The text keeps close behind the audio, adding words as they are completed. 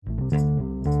Hey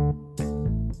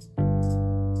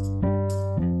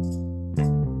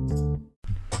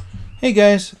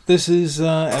guys, this is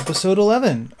episode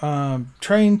 11.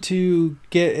 Trying to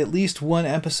get at least one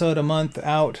episode a month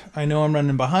out. I know I'm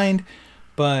running behind,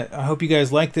 but I hope you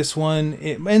guys like this one.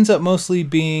 It ends up mostly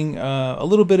being a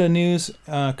little bit of news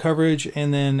coverage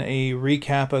and then a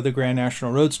recap of the Grand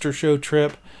National Roadster Show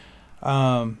trip.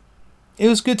 It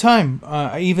was a good time,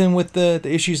 even with the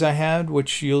issues I had,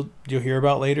 which you'll hear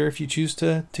about later if you choose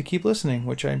to keep listening,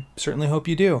 which I certainly hope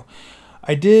you do.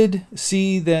 I did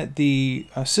see that the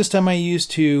system I use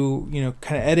to,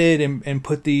 kind of edit and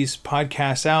put these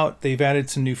podcasts out, they've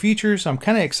added some new features. I'm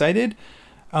kind of excited.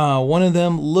 One of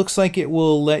them looks like it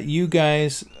will let you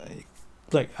guys,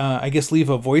 I guess, leave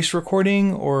a voice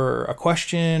recording or a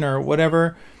question or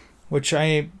whatever, which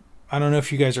I don't know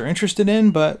if you guys are interested in,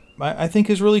 but I think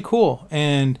is really cool.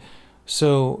 And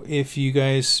so if you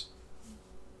guys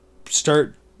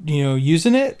start,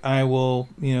 using it, I will,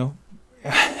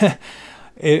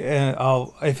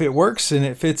 if it works and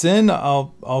it fits in,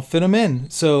 I'll fit them in.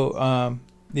 So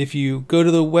if you go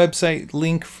to the website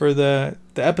link for the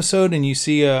episode and you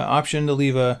see an option to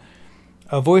leave a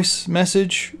voice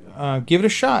message, give it a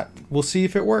shot. We'll see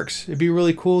if it works. It'd be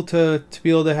really cool to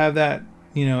be able to have that,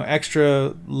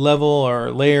 extra level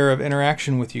or layer of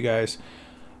interaction with you guys.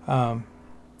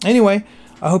 Anyway,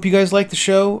 I hope you guys like the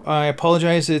show. I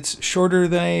apologize it's shorter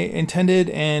than I intended,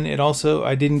 and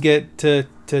I didn't get to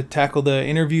tackle the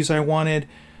interviews I wanted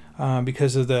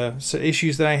because of the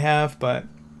issues that I have, or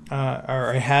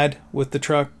I had with the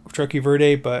Truckee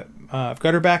Verde. But I've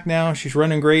got her back now. She's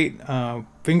running great.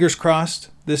 Fingers crossed.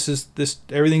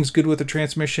 Everything's good with the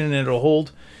transmission and it'll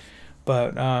hold.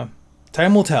 But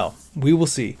time will tell. We will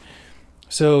see.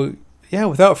 So yeah,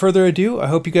 without further ado, I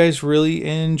hope you guys really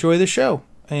enjoy the show.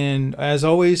 And as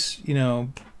always,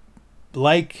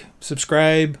 like,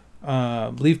 subscribe,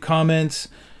 leave comments,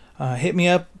 hit me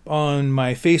up on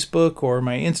my Facebook or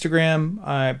my Instagram.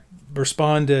 I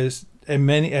respond as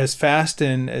fast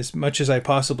and as much as I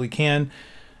possibly can.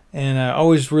 And I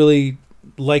always really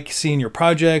like seeing your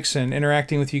projects and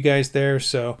interacting with you guys there.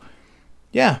 So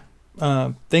yeah,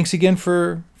 thanks again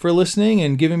for listening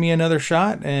and giving me another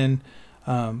shot, and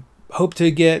hope to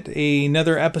get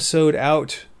another episode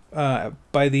out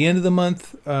by the end of the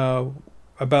month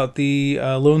about the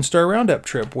Lone Star Roundup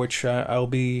trip, which I'll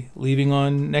be leaving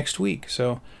on next week.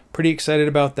 So pretty excited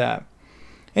about that.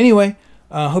 Anyway,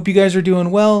 hope you guys are doing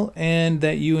well and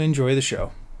that you enjoy the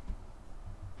show.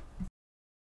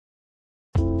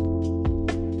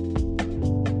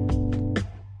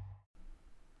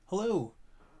 Hello.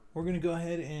 I'm going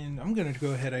to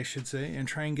go ahead, I should say, and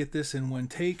try and get this in one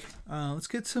take. Let's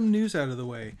get some news out of the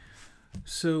way.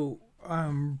 So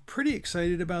I'm pretty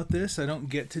excited about this. I don't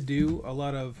get to do a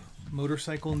lot of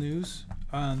motorcycle news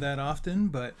that often,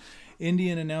 but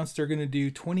Indian announced they're going to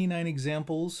do 29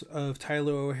 examples of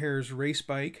Tyler O'Hare's race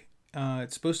bike.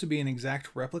 It's supposed to be an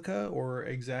exact replica, or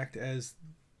exact as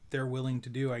they're willing to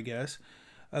do, I guess,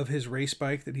 of his race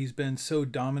bike that he's been so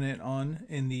dominant on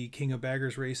in the King of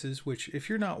Baggers races, which if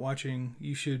you're not watching,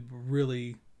 you should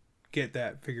really get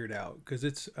that figured out because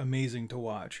it's amazing to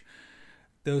watch.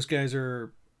 Those guys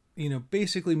are,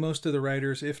 basically most of the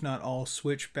riders, if not all,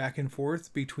 switch back and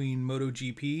forth between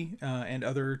MotoGP and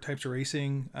other types of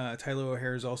racing. Tyler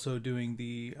O'Hare is also doing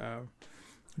the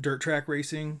dirt track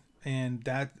racing, and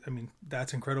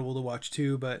that's incredible to watch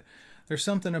too. But there's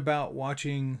something about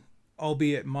watching,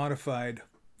 albeit modified,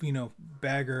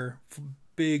 bagger,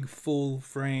 big full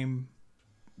frame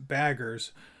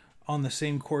baggers on the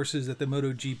same courses that the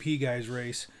MotoGP guys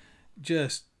race,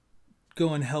 just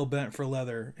going hell bent for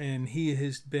leather, and he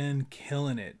has been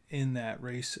killing it in that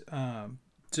race.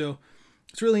 So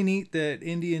it's really neat that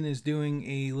Indian is doing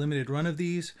a limited run of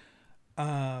these.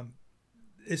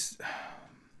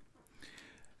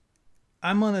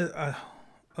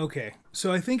 Okay,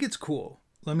 so I think it's cool.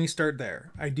 Let me start there.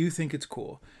 I do think it's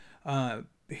cool.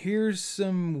 Here's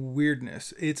some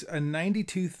weirdness. It's a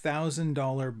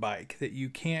 $92,000 bike that you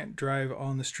can't drive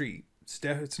on the street.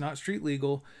 It's not street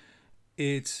legal.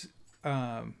 It's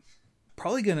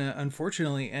probably going to,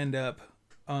 unfortunately, end up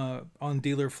on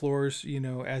dealer floors,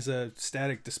 as a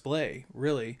static display,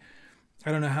 really.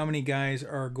 I don't know how many guys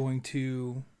are going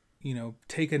to,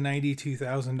 take a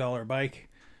 $92,000 bike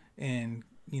and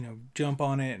jump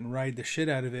on it and ride the shit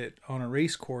out of it on a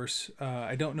race course.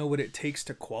 I don't know what it takes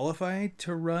to qualify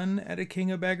to run at a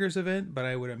King of Baggers event, but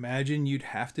I would imagine you'd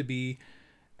have to be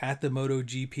at the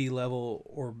MotoGP level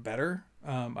or better.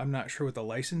 I'm not sure what the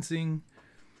licensing,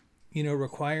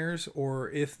 requires, or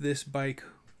if this bike,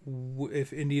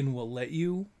 if Indian will let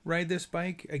you ride this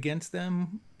bike against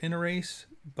them in a race.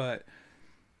 But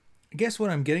I guess what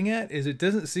I'm getting at is it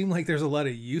doesn't seem like there's a lot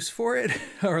of use for it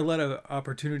or a lot of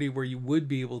opportunity where you would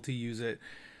be able to use it.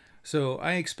 So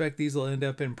I expect these will end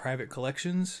up in private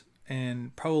collections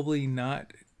and probably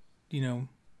not, you know,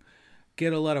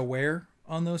 get a lot of wear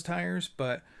on those tires,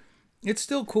 but it's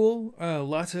still cool.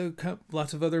 Lots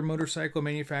of other motorcycle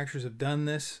manufacturers have done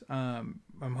this. I'm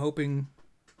hoping,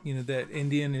 you know, that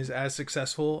Indian is as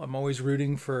successful. I'm always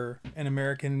rooting for an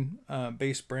American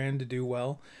based brand to do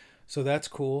well, so that's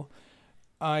cool.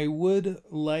 I would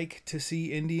like to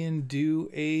see Indian do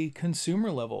a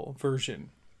consumer level version.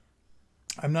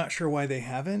 I'm not sure why they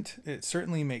haven't. It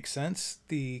certainly makes sense.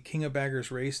 The King of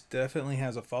Baggers race definitely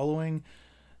has a following.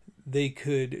 They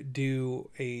could do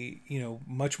a, you know,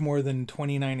 much more than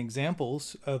 29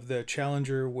 examples of the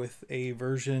Challenger with a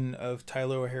version of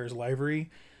Tyler O'Hare's livery.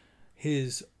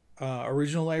 His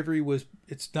original livery was,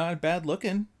 it's not bad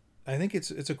looking. I think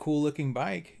it's a cool looking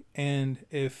bike, and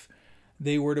if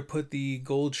they were to put the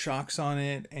gold shocks on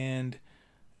it and,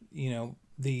 you know,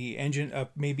 the engine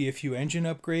up, maybe a few engine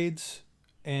upgrades,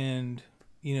 and,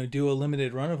 you know, do a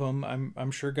limited run of them, I'm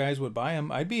sure guys would buy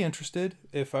them. I'd be interested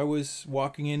if I was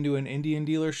walking into an Indian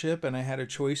dealership and I had a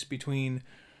choice between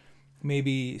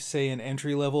maybe, say, an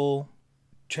entry level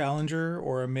Challenger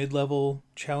or a mid level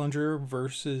Challenger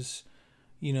versus,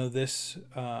 you know, this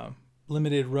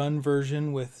limited run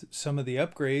version with some of the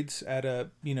upgrades at a,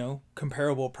 you know,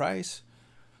 comparable price.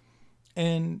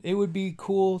 And it would be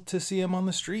cool to see them on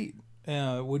the street.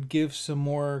 Would give some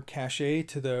more cachet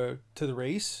to the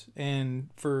race, and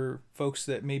for folks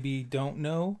that maybe don't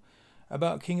know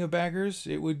about King of Baggers,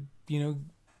 it would, you know,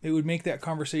 it would make that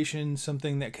conversation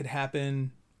something that could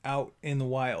happen out in the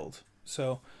wild.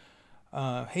 So,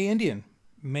 hey Indian,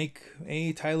 make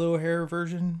a Tyler O'Hare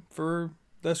version for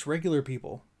us regular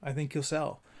people. I think you'll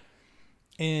sell.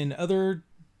 In other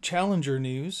Challenger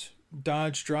news,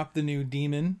 Dodge dropped the new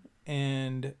Demon,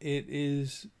 and it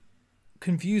is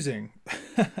confusing.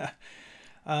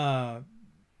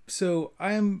 So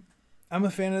I'm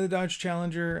a fan of the Dodge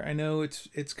Challenger. I know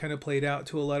it's kind of played out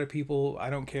to a lot of people.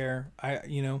 I don't care.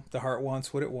 You know, the heart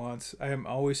wants what it wants. I am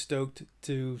always stoked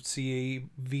to see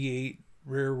a V8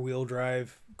 rear wheel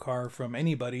drive car from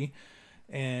anybody,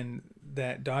 and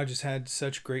that Dodge has had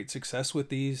such great success with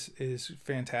these is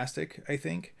fantastic, I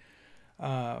think.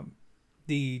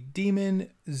 The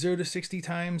Demon 0 to 60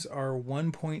 times are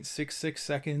 1.66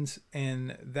 seconds,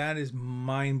 and that is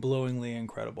mind-blowingly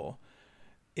incredible.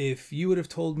 If you would have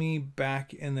told me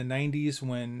back in the 90s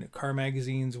when car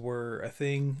magazines were a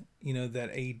thing, you know, that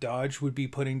a Dodge would be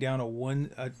putting down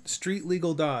a street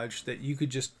legal Dodge that you could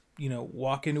just, you know,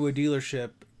 walk into a dealership,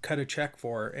 cut a check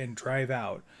for, and drive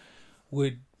out,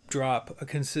 would drop a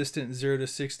consistent 0 to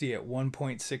 60 at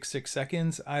 1.66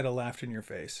 seconds, I'd have laughed in your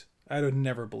face. I'd have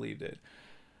never believed it.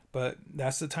 But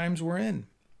that's the times we're in.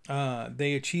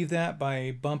 They achieved that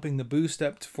by bumping the boost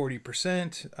up to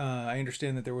 40%. I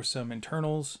understand that there were some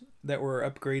internals that were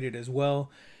upgraded as well.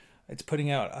 It's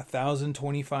putting out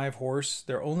 1,025 horse.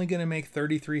 They're only going to make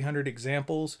 3,300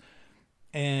 examples,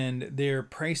 and their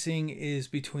pricing is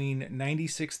between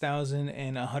 $96,000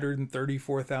 and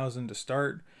 $134,000 to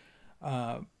start.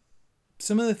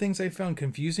 Some of the things I found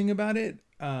confusing about it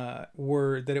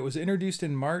were that it was introduced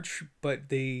in March, but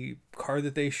the car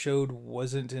that they showed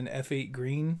wasn't an F8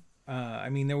 green. I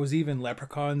mean, there was even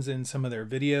leprechauns in some of their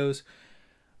videos.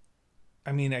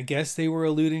 I mean, I guess they were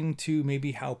alluding to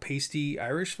maybe how pasty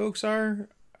Irish folks are.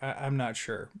 I'm not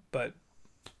sure, but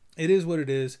it is what it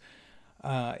is.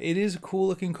 It is a cool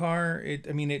looking car.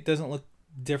 I mean, it doesn't look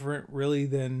different really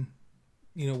than,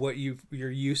 you know, what you're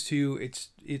used to.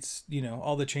 It's you know,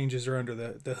 all the changes are under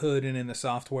the hood and in the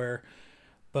software.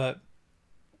 But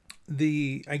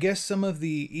I guess some of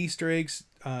the Easter eggs,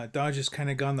 Dodge has kind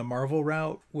of gone the Marvel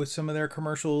route with some of their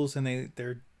commercials, and they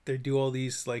do all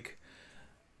these like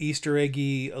Easter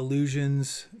eggy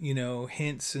allusions, you know,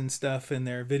 hints and stuff in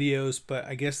their videos. But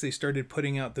I guess they started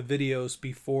putting out the videos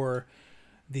before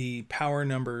the power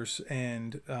numbers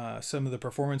and some of the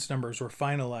performance numbers were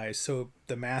finalized, so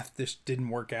the math just didn't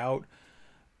work out,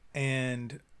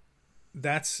 and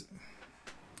that's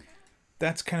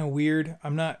kind of weird. I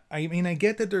mean, I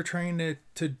get that they're trying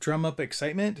to drum up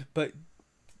excitement, but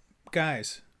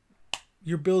guys,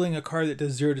 you're building a car that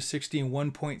does 0 to 60 in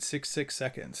 1.66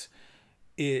 seconds.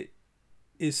 It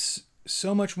is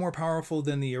so much more powerful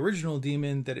than the original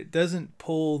Demon that it doesn't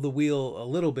pull the wheel a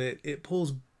little bit. It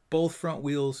pulls both front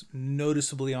wheels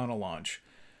noticeably on a launch.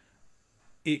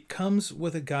 It comes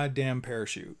with a goddamn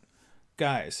parachute.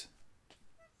 Guys,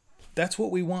 that's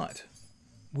what we want.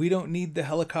 We don't need the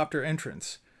helicopter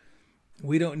entrance.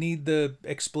 We don't need the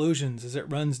explosions as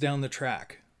it runs down the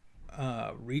track.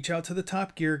 Reach out to the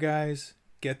Top Gear guys.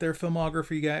 get their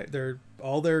filmography guy,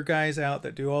 all their guys out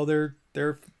that do all their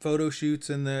photo shoots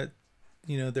and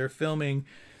their filming.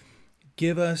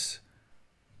 Give us,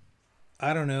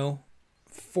 I don't know,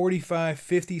 45,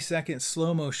 50-second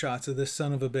slow-mo shots of this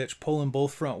son of a bitch pulling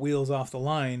both front wheels off the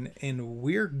line, and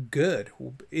we're good.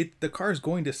 The car's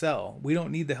going to sell. We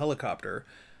don't need the helicopter.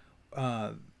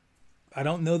 I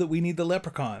don't know that we need the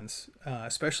leprechauns,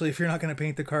 especially if you're not going to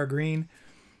paint the car green.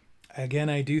 Again,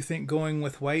 I do think going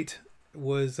with white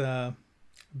was a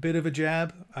bit of a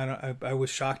jab. I was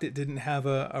shocked it didn't have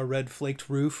a red flaked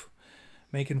roof,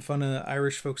 making fun of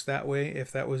Irish folks that way,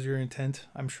 if that was your intent.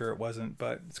 I'm sure it wasn't,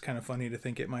 but it's kind of funny to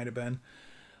think it might have been.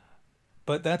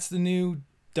 But that's the new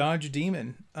Dodge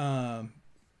Demon. I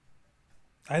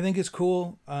think it's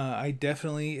cool. I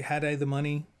definitely, had I the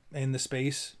money and the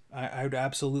space, I would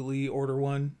absolutely order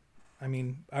one. I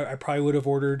mean, I probably would have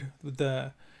ordered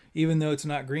even though it's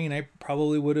not green, I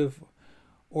probably would have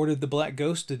ordered the Black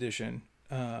Ghost edition.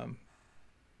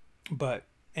 But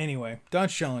anyway,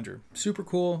 Dodge Challenger, super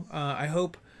cool. I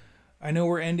know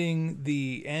we're ending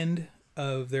the end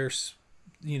of their,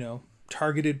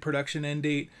 targeted production end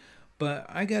date, but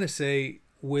I gotta say,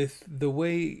 with the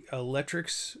way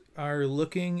electrics are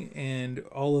looking and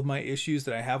all of my issues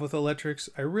that I have with electrics,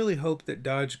 I really hope that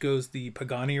Dodge goes the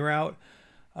Pagani route.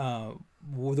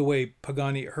 The way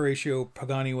Horatio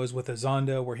Pagani was with a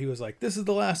Zonda, where he was like, this is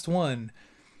the last one,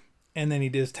 and then he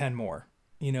does 10 more,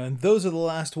 and those are the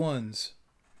last ones.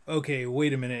 Okay,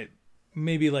 wait a minute,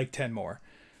 maybe like 10 more.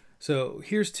 So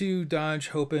here's to Dodge,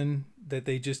 hoping that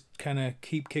they just kind of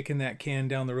keep kicking that can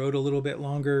down the road a little bit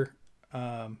longer.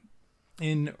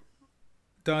 In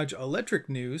Dodge electric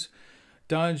news,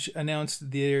 Dodge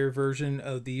announced their version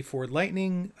of the Ford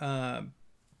Lightning.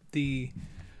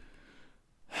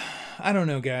 I don't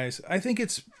know, guys. I think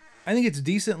it's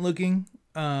decent looking.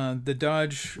 The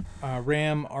Dodge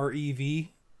Ram REV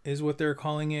is what they're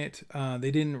calling it.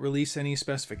 They didn't release any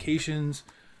specifications.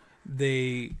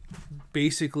 They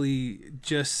basically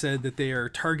just said that they are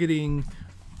targeting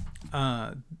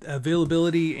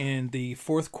availability in the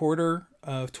fourth quarter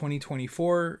of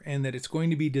 2024, and that it's going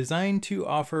to be designed to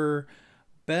offer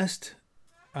the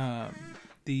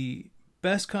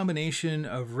best combination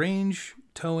of range,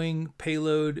 towing,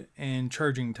 payload, and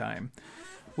charging time.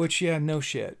 Which, yeah, no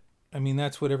shit. I mean,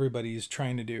 that's what everybody's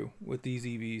trying to do with these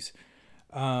EVs.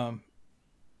 I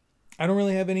don't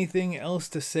really have anything else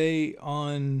to say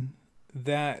on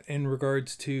that in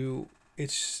regards to,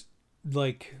 it's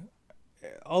like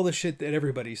all the shit that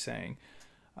everybody's saying,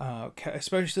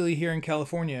 especially here in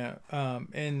California.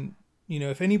 And,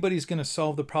 if anybody's going to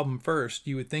solve the problem first,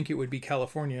 you would think it would be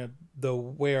California, the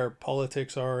way our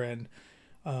politics are and,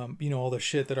 all the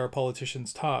shit that our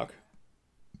politicians talk.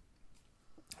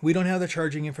 We don't have the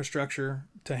charging infrastructure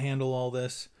to handle all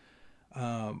this.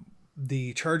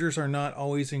 The chargers are not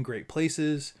always in great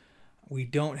places. We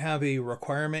don't have a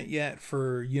requirement yet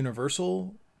for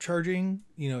universal charging.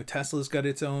 Tesla's got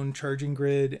its own charging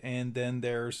grid, and then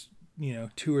there's,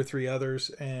 2 or 3 others.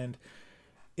 And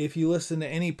if you listen to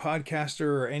any podcaster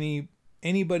or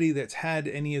anybody that's had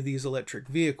any of these electric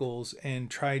vehicles and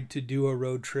tried to do a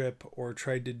road trip or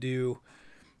tried to do,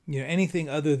 anything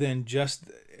other than just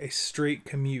a straight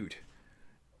commute,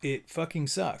 it fucking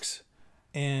sucks.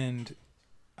 And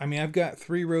I mean, I've got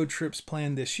 3 road trips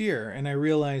planned this year, and I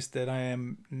realized that I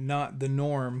am not the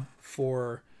norm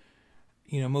for,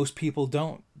 most people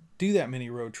don't do that many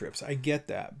road trips. I get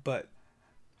that, but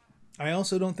I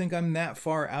also don't think I'm that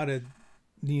far out of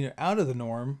the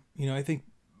norm. I think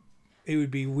it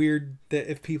would be weird that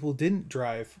if people didn't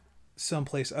drive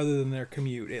someplace other than their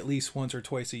commute at least once or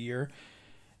twice a year,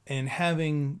 and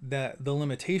having the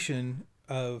limitation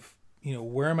of,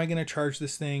 where am I going to charge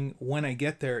this thing when I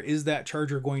get there? Is that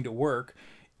charger going to work?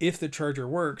 If the charger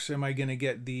works, am I going to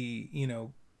get the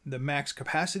max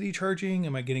capacity charging?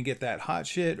 Am I going to get that hot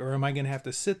shit? Or am I going to have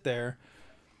to sit there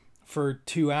for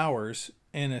 2 hours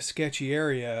in a sketchy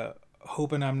area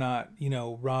hoping I'm not,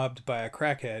 robbed by a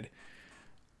crackhead?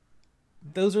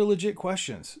 Those are legit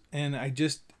questions. And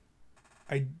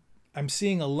I'm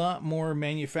seeing a lot more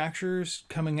manufacturers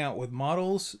coming out with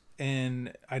models,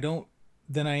 and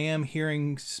than I am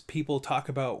hearing people talk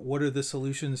about what are the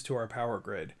solutions to our power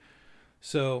grid.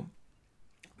 So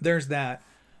there's that.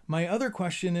 My other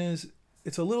question is,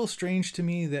 it's a little strange to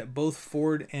me that both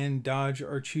Ford and Dodge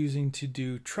are choosing to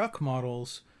do truck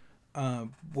models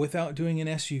without doing an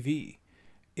SUV.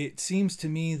 It seems to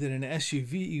me that an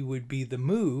SUV would be the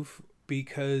move,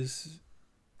 because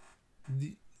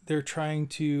they're trying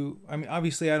to, I mean,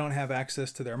 obviously I don't have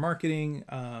access to their marketing.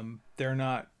 They're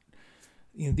not,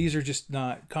 these are just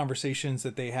not conversations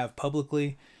that they have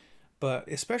publicly, But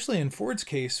especially in Ford's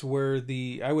case, where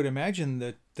I would imagine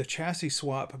that the chassis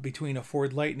swap between a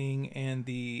Ford Lightning and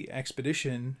the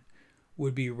Expedition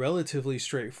would be relatively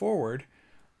straightforward.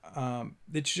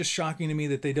 It's just shocking to me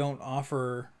that they don't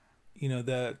offer,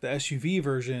 the SUV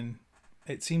version.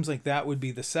 It seems like that would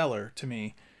be the seller to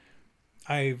me.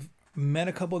 I've met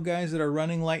a couple of guys that are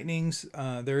running Lightnings.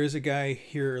 There is a guy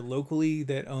here locally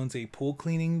that owns a pool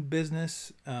cleaning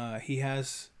business.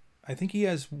 I think he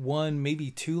has one,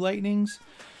 maybe two Lightnings,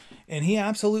 and he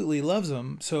absolutely loves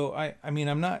them. So I mean,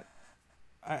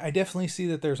 I definitely see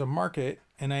that there's a market,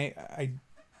 and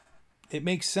it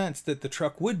makes sense that the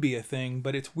truck would be a thing,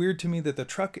 but it's weird to me that the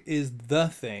truck is the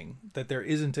thing, that there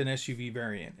isn't an SUV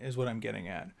variant, is what I'm getting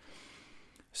at.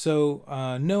 So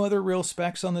no other real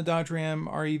specs on the Dodge Ram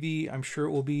REV. I'm sure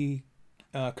it will be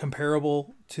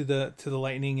comparable to the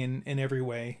Lightning in every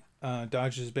way.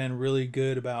 Dodge has been really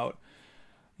good about,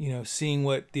 seeing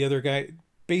what the other guy,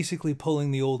 basically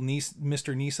pulling the old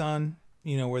Mr. Nissan,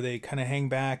 where they kind of hang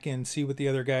back and see what the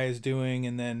other guy is doing,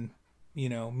 and then,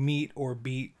 meet or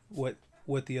beat what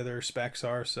the other specs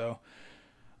are. So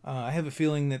I have a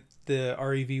feeling that the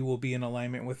REV will be in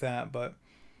alignment with that, but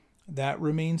that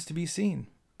remains to be seen.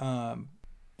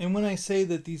 And when I say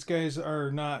that these guys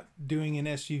are not doing an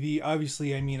SUV,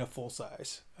 obviously I mean a full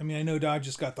size. I mean, I know Dodge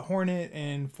has got the Hornet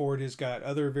and Ford has got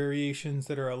other variations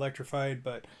that are electrified,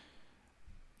 but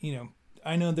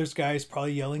I know there's guys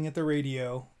probably yelling at the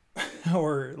radio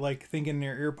or like thinking in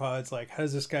their earpods, like, how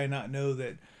does this guy not know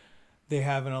that they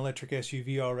have an electric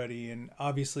SUV already? And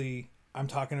obviously I'm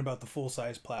talking about the full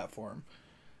size platform.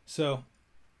 So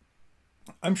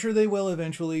I'm sure they will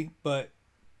eventually, but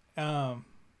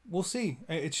we'll see.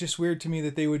 It's just weird to me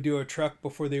that they would do a truck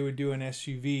before they would do an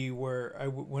SUV, where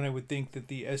when I would think that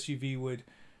the SUV would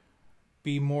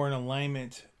be more in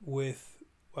alignment with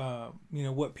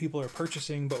what people are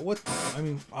purchasing. But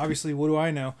obviously, what do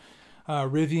I know?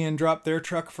 Rivian dropped their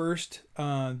truck first.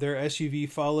 Their SUV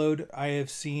followed. I have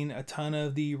seen a ton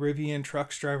of the Rivian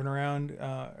trucks driving around,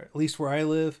 at least where I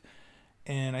live,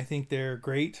 and I think they're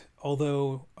great.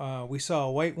 Although we saw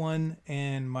a white one,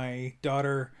 and my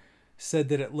daughter said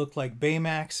that it looked like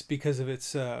Baymax because of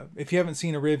its... if you haven't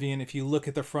seen a Rivian, if you look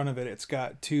at the front of it, it's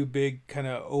got two big kind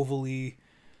of ovally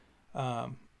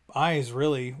eyes,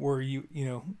 really, where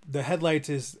the headlights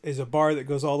is a bar that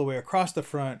goes all the way across the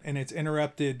front, and it's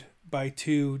interrupted by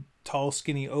two tall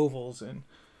skinny ovals, and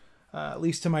at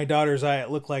least to my daughter's eye it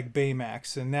looked like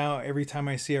Baymax. And now every time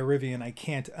I see a Rivian, I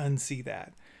can't unsee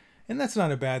that, and that's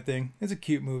not a bad thing. It's a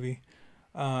cute movie.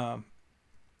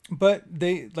 But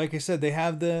they, like I said, they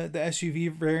have the SUV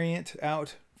variant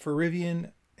out for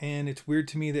Rivian, and it's weird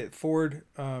to me that Ford,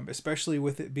 especially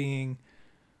with it being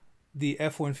the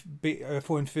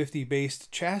F-150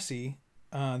 based chassis,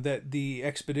 that the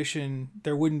Expedition,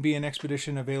 there wouldn't be an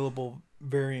Expedition available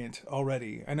variant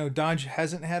already. I know Dodge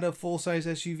hasn't had a full-size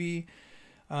SUV,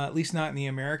 at least not in the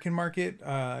American market.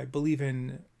 I believe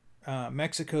in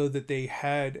Mexico that they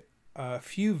had a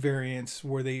few variants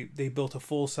where they built a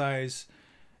full-size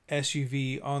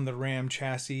SUV on the Ram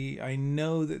chassis. I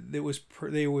know that there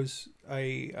was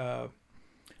a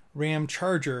Ram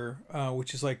Charger,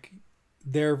 which is like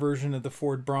their version of the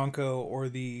Ford Bronco or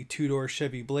the two-door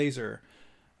Chevy Blazer,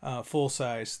 full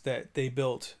size, that they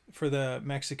built for the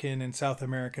Mexican and South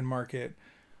American market,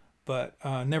 but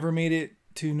never made it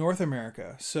to North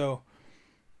America. So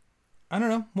I don't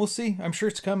know. We'll see. I'm sure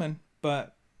it's coming,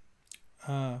 but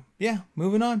yeah,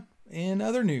 moving on. In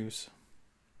other news.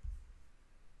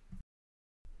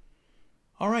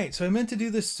 All right, so I meant to do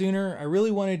this sooner. I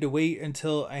really wanted to wait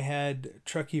until I had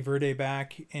Truckee Verde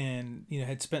back and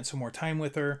had spent some more time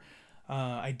with her.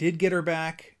 I did get her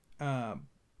back,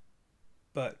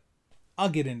 but I'll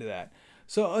get into that.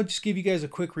 So I'll just give you guys a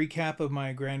quick recap of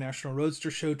my Grand National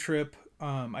Roadster Show trip.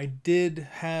 I did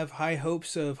have high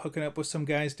hopes of hooking up with some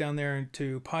guys down there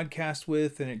to podcast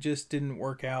with, and it just didn't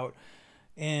work out.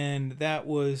 And that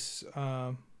was,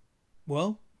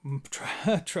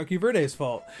 Truckee Verde's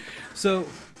fault. So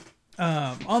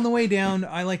on the way down,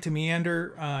 I like to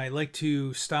meander. I like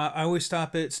to stop. I always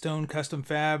stop at Stone Custom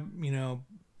Fab.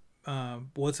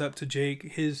 What's up to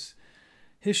Jake? His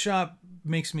shop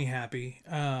makes me happy.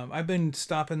 I've been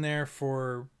stopping there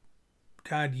for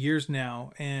years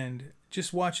now, and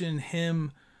just watching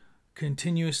him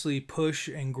continuously push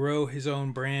and grow his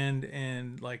own brand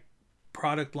and like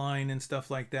product line and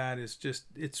stuff like that is just,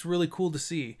 it's really cool to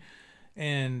see.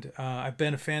 And I've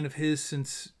been a fan of his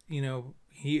since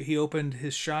he opened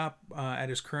his shop at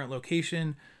his current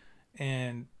location,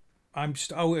 and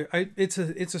it's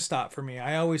a stop for me.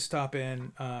 I always stop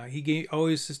in. He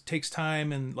always just takes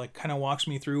time and like kind of walks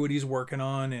me through what he's working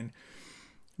on, and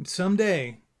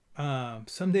someday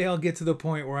Someday I'll get to the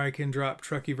point where I can drop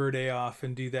Truckee Verde off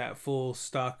and do that full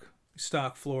stock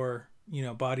floor,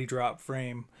 body drop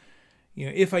frame.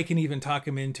 If I can even talk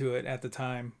him into it at the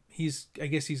time. I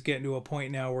guess he's getting to a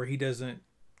point now where he doesn't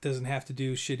have to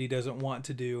do shit he doesn't want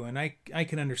to do, and I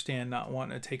can understand not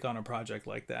wanting to take on a project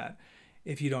like that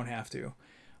if you don't have to.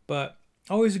 But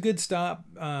always a good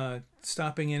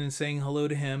stopping in and saying hello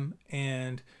to him.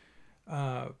 And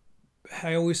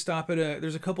I always stop at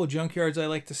there's a couple of junkyards I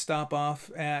like to stop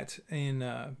off at in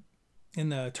the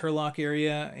Turlock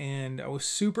area, and I was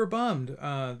super bummed.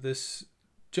 This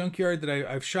junkyard that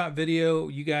I've shot video,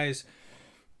 you guys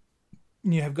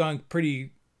have gone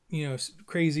pretty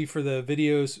crazy for the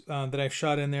videos that I've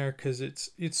shot in there, because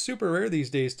it's super rare these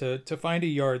days to find a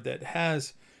yard that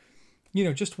has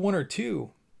just one or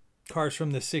two cars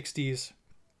from the 60s,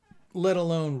 let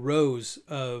alone rows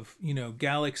of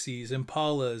Galaxies,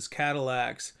 Impalas,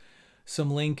 Cadillacs, some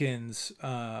Lincolns,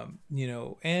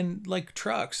 and like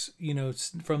trucks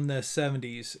from the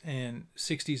 70s and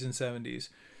 60s and 70s.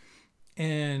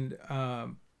 And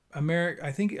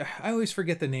I think I always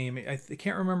forget the name. I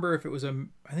can't remember if it was I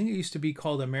think it used to be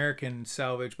called American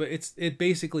Salvage, but it's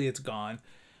gone.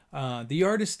 The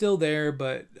yard is still there,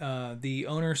 but the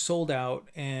owner sold out,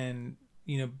 and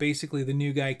basically the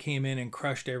new guy came in and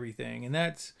crushed everything, and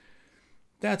that's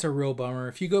a real bummer.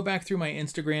 If you go back through my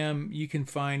Instagram, you can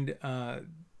find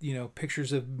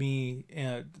pictures of me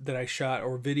that I shot,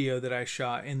 or video that I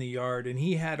shot in the yard, and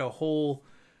he had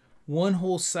one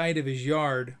whole side of his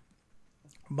yard,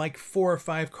 like 4 or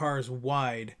 5 cars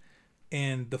wide,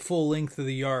 and the full length of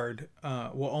the yard,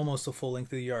 almost the full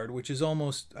length of the yard, which is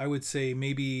almost, I would say,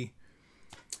 maybe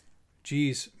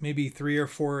 3 or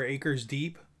 4 acres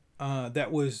deep.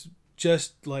 That was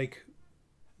just like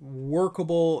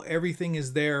workable, everything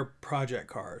is there project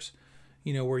cars,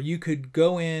 where you could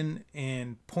go in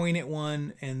and point at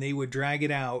one and they would drag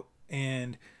it out,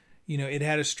 and it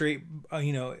had a straight,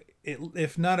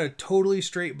 if not a totally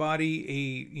straight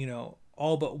body,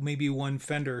 all but maybe one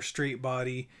fender straight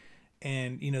body,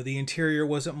 and the interior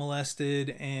wasn't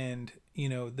molested, and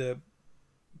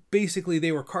basically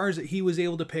they were cars that he was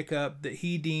able to pick up that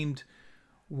he deemed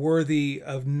worthy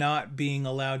of not being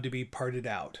allowed to be parted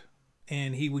out,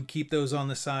 and he would keep those on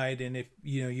the side, and if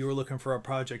you were looking for a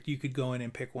project, you could go in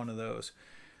and pick one of those.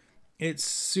 It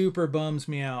super bums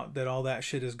me out that all that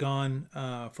shit is gone.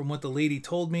 From what the lady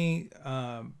told me,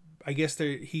 I guess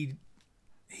he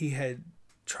had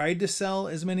tried to sell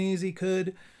as many as he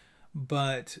could,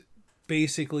 but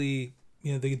basically,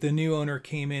 the new owner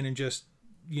came in and just,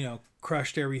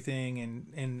 crushed everything,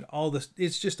 and all this,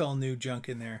 it's just all new junk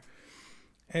in there.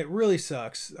 It really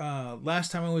sucks.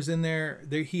 Last time I was in there,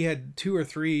 he had 2 or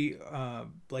 3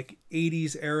 like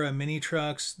 80s era mini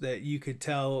trucks that you could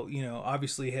tell,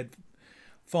 obviously had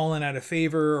fallen out of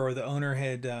favor, or the owner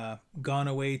had gone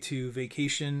away to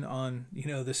vacation on,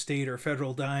 the state or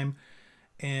federal dime,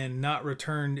 and not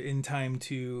returned in time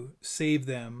to save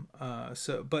them.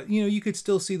 But you could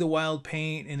still see the wild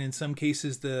paint, and in some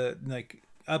cases the like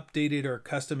updated or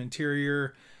custom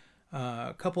interior.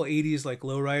 A couple 80s like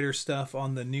lowrider stuff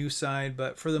on the new side,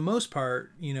 but for the most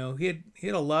part, he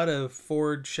had a lot of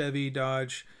Ford, Chevy,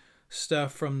 Dodge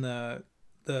stuff from the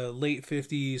late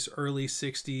 50s, early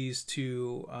 60s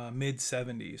to mid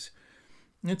 70s.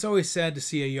 And it's always sad to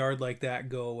see a yard like that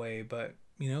go away, but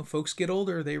folks get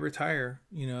older, they retire,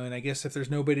 and I guess if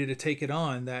there's nobody to take it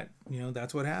on, that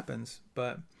that's what happens.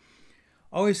 But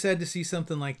always sad to see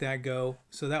something like that go.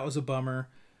 So that was a bummer.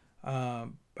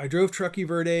 I drove Truckee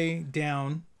Verde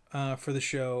down for the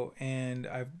show, and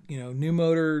I've new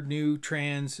motor, new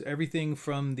trans, everything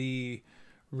from the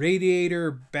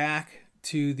radiator back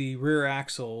to the rear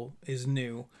axle is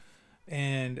new,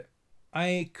 and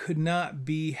I could not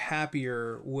be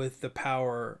happier with the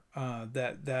power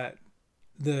that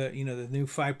the new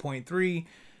 5.3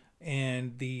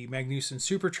 and the Magnuson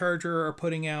supercharger are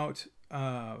putting out.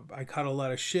 I caught a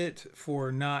lot of shit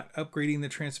for not upgrading the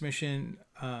transmission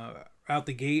out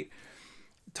the gate.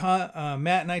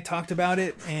 Matt and I talked about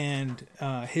it, and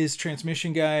his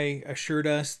transmission guy assured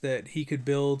us that he could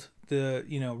rebuild the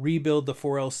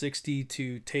 4L60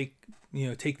 to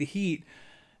take the heat,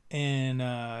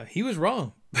 and he was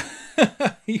wrong.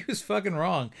 He was fucking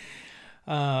wrong.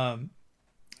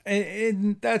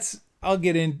 And that's,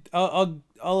 I'll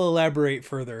elaborate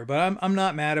further, but I'm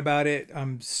not mad about it.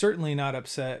 I'm certainly not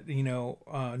upset. No,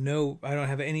 I don't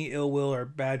have any ill will or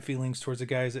bad feelings towards the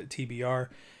guys at TBR.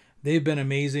 They've been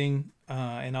amazing,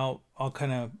 and I'll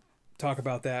kind of talk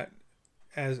about that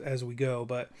as we go.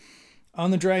 But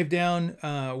on the drive down,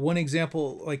 one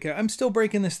example, like I'm still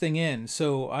breaking this thing in,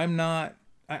 so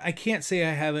I can't say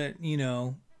I haven't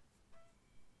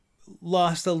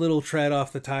lost a little tread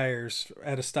off the tires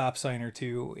at a stop sign or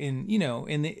two in,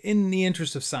 in the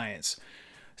interest of science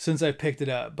since I picked it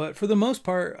up. But for the most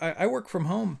part, I work from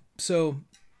home. So,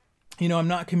 I'm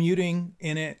not commuting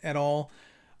in it at all.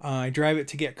 I drive it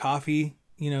to get coffee,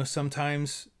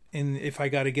 sometimes. And if I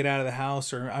got to get out of the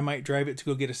house, or I might drive it to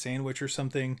go get a sandwich or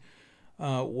something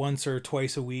once or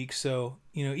twice a week. So,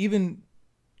 even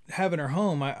having her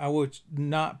home, I was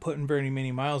not putting very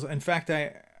many miles. In fact,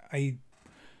 I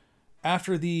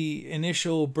after the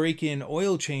initial break-in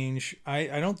oil change,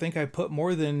 I don't think I put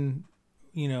more than,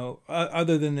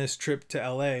 other than this trip to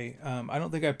LA, I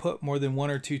don't think I put more than 1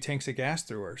 or 2 tanks of gas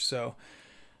through her. So,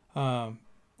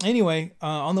 anyway,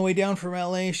 on the way down from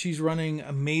LA, she's running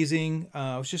amazing.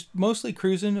 I was just mostly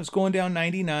cruising. It was going down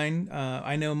 99.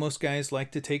 I know most guys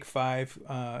like to take 5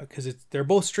 because they're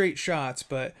both straight shots,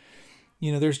 but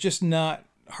there's just not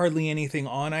hardly anything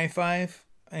on I-5.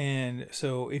 And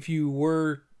so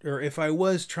if I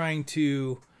was trying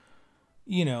to,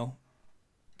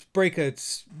 break a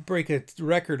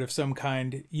record of some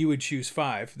kind, you would choose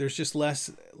 5. There's just less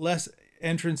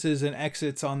entrances and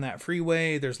exits on that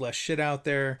freeway. There's less shit out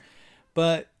there,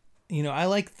 but I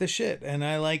like the shit, and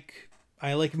I like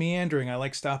meandering. I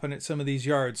like stopping at some of these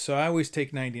yards, so I always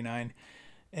take 99.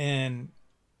 And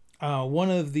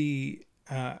one of the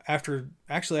after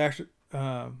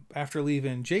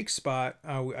leaving Jake's spot,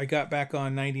 I got back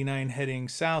on 99 heading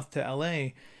south to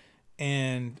LA,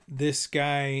 and this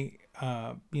guy,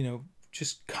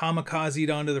 just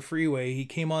kamikazed onto the freeway. He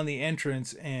came on the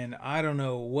entrance, and I don't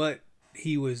know what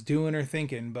he was doing or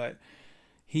thinking, but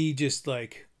he just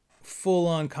like full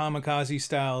on kamikaze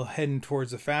style heading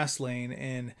towards the fast lane.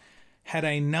 And had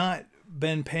I not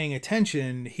been paying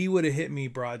attention, he would have hit me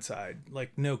broadside,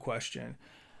 like no question.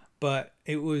 But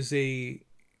it was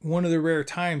one of the rare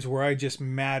times where I just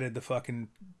matted the fucking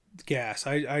gas.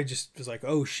 I just was like,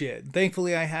 oh shit.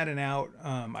 Thankfully I had an out.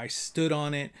 I stood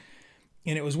on it,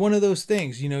 and it was one of those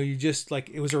things, you just like,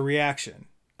 it was a reaction,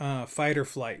 fight or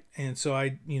flight. And so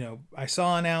I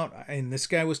saw an out, and this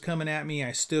guy was coming at me.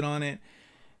 I stood on it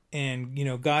and,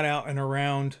 got out and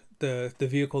around the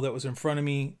vehicle that was in front of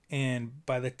me. And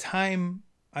by the time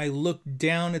I looked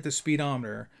down at the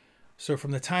speedometer, so from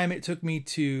the time it took me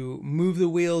to move the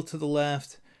wheel to the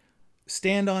left,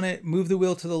 stand on it, move the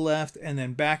wheel to the left, and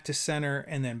then back to center,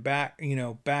 and then back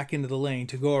into the lane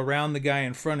to go around the guy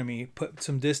in front of me, put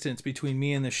some distance between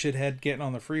me and the shithead getting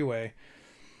on the freeway.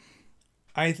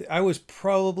 I was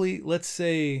probably, let's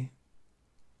say,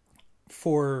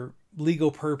 for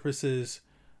legal purposes,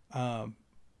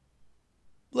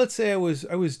 let's say I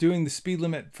was doing the speed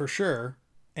limit for sure.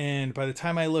 And by the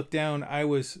time I looked down, I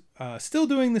was still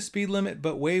doing the speed limit,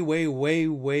 but way, way, way,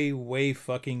 way, way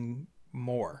fucking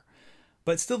more.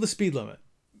 But still the speed limit.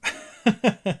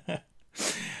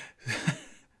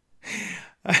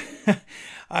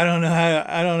 I don't know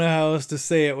how else to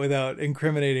say it without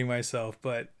incriminating myself,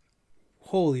 but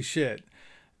holy shit,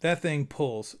 that thing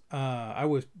pulls. I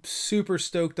was super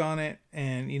stoked on it,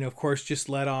 and of course just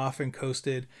let off and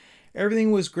coasted.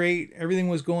 Everything was great. Everything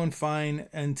was going fine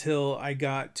until I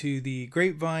got to the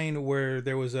Grapevine, where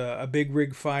there was a big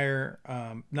rig fire.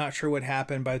 Not sure what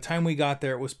happened. By the time we got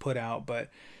there, it was put out,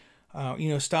 but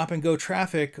stop and go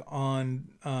traffic on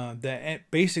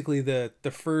basically the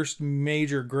first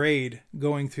major grade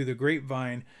going through the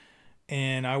Grapevine.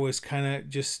 And I was kind of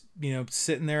just,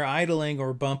 sitting there idling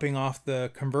or bumping off the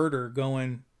converter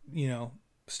going,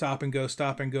 stop and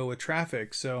go with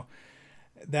traffic. So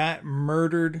that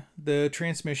murdered the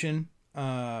transmission.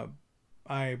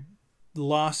 I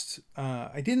lost,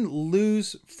 I didn't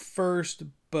lose first,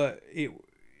 but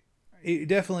it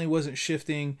definitely wasn't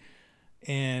shifting.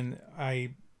 And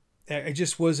I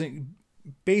just wasn't,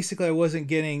 basically I wasn't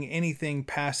getting anything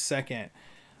past second.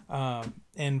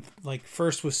 And like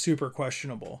first was super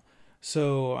questionable.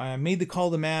 So I made the call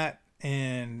to Matt,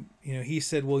 and, he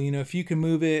said, well, if you can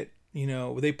move it,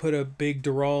 they put a big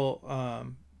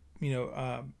Dural,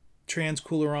 trans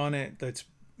cooler on it that's,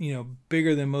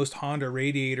 bigger than most Honda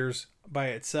radiators by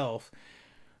itself.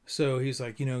 So he's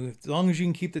like, as long as you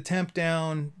can keep the temp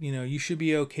down, you should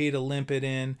be okay to limp it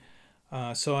in.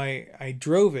 So I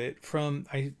drove it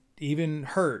I even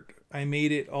hurt. I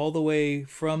made it all the way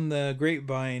from the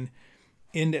Grapevine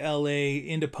into LA,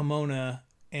 into Pomona,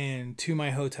 and to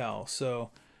my hotel.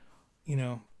 So,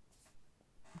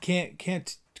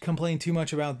 can't complain too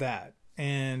much about that.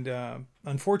 And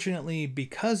unfortunately,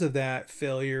 because of that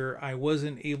failure, I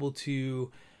wasn't able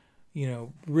to,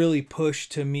 really push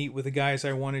to meet with the guys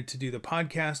I wanted to do the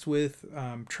podcast with.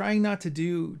 Trying not to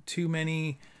do too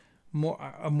many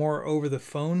more over the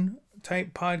phone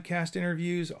type podcast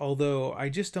interviews, although I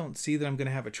just don't see that I'm going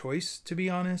to have a choice, to be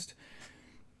honest.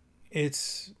 It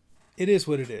is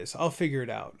what it is. I'll figure it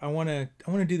out. I want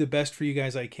to do the best for you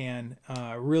guys I can.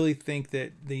 I really think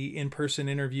that the in-person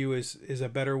interview is a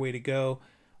better way to go,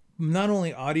 not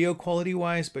only audio quality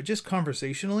wise, but just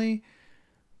conversationally.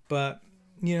 But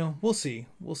we'll see.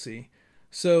 We'll see.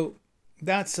 So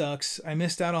that sucks. I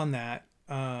missed out on that.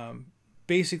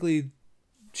 Basically,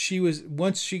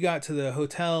 once she got to the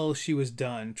hotel, she was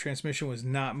done. Transmission was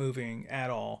not moving at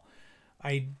all.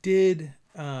 I did,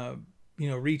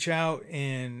 reach out,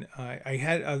 and I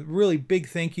had a really big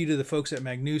thank you to the folks at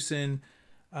Magnuson.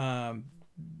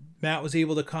 Matt was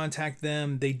able to contact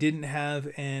them. They didn't have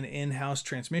an in-house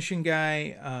transmission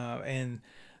guy, and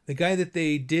the guy that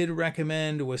they did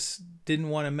recommend didn't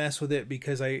want to mess with it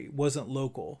because I wasn't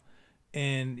local,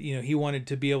 and he wanted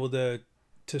to be able to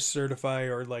certify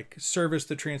or like service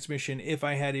the transmission if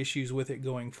I had issues with it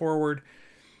going forward.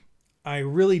 I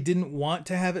really didn't want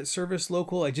to have it serviced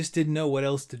local. I just didn't know what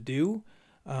else to do.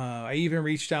 I even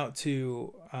reached out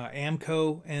to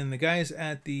AMCO, and the guys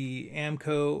at the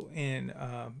AMCO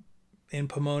in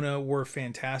Pomona were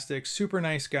fantastic. Super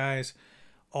nice guys,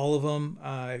 all of them.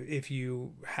 If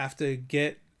you have to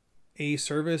get a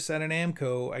service at an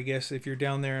AMCO, I guess if you're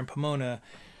down there in Pomona,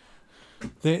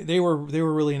 they were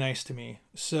really nice to me.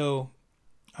 So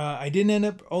I didn't end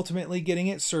up ultimately getting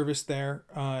it serviced there.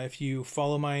 If you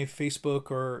follow my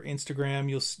Facebook or Instagram,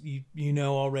 you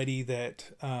know already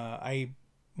that I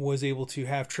was able to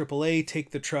have AAA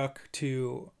take the truck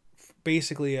to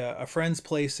basically a friend's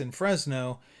place in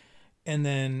Fresno, and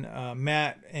then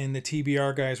Matt and the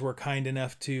TBR guys were kind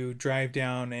enough to drive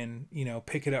down and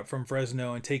pick it up from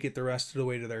Fresno and take it the rest of the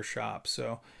way to their shop.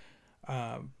 So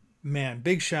man,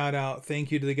 big shout out.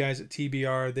 Thank you to the guys at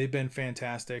TBR. They've been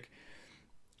fantastic.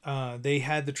 They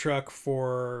had the truck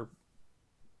for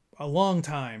a long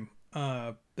time.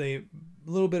 A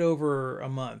little bit over a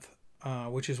month,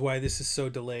 which is why this is so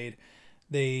delayed.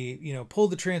 They,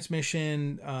 pulled the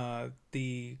transmission.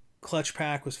 The clutch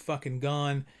pack was fucking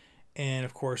gone. And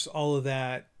of course, all of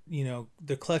that,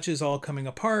 the clutches all coming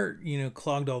apart,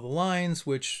 clogged all the lines,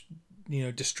 which,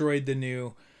 destroyed the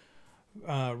new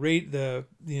the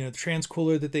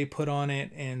transcooler that they put on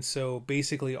it. And so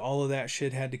basically all of that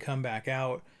shit had to come back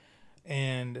out,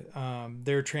 and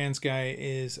their trans guy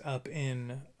is up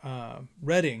in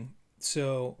Reading.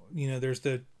 So there's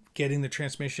the getting the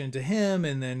transmission to him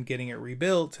and then getting it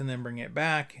rebuilt and then bringing it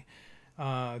back.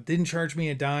 Didn't charge me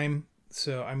a dime.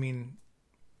 So I mean,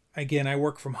 again, I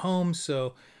work from home,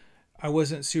 so I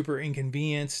wasn't super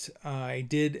inconvenienced. I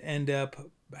did end up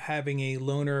having a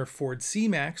loaner Ford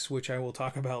C-Max, which I will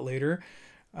talk about later.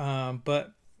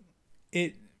 But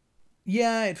it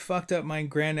fucked up my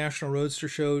Grand National Roadster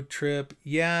Show trip.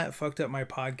 Yeah, it fucked up my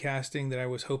podcasting that I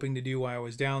was hoping to do while I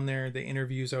was down there, the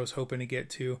interviews I was hoping to get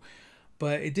to.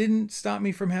 But it didn't stop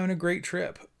me from having a great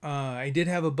trip. I did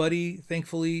have a buddy,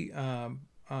 thankfully,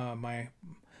 my...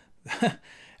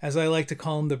 as I like to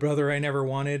call him, the brother I never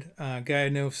wanted, guy I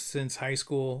know since high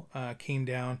school, came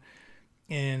down.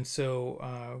 And so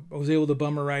I was able to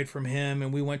bum a ride from him,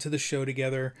 and we went to the show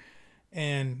together.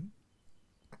 And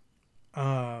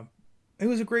it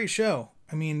was a great show.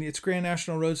 I mean, it's Grand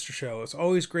National Roadster Show. It's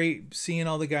always great seeing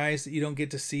all the guys that you don't get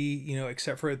to see,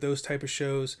 except for at those type of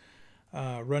shows.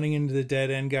 Running into the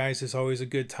Dead End guys is always a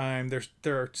good time. There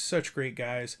are such great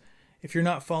guys. If you're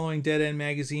not following Dead End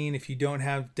magazine, if you don't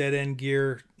have Dead End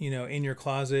gear, in your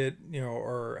closet,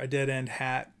 or a Dead End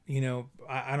hat,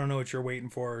 I don't know what you're waiting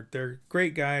for. They're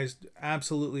great guys,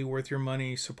 absolutely worth your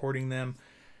money supporting them.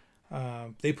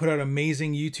 They put out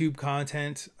amazing YouTube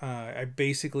content. I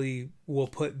basically will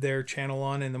put their channel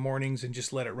on in the mornings and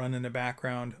just let it run in the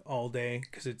background all day,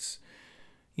 because it's,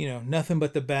 nothing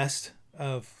but the best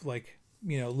of, like,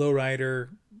 lowrider,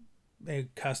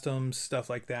 customs,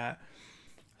 stuff like that.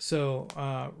 So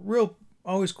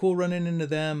always cool running into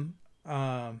them.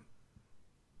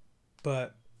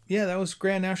 But yeah, that was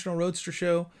Grand National Roadster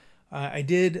Show. I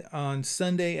did on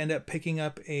Sunday end up picking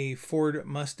up a Ford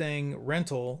Mustang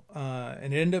rental,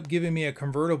 and it ended up giving me a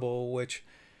convertible, which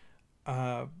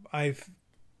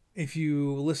if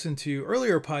you listen to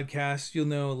earlier podcasts, you'll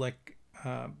know, like,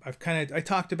 I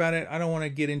talked about it. I don't want to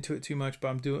get into it too much,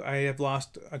 but I have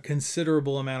lost a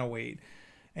considerable amount of weight.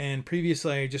 And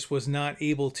previously I just was not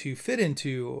able to fit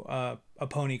into a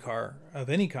pony car of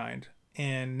any kind.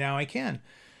 And now I can.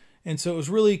 And so it was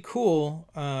really cool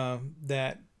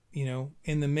that,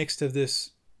 in the midst of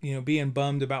this, being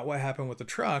bummed about what happened with the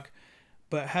truck,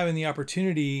 but having the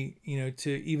opportunity,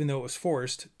 to, even though it was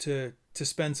forced, to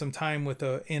spend some time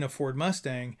in a Ford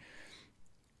Mustang,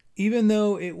 even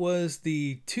though it was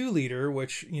the 2 liter,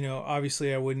 which, you know,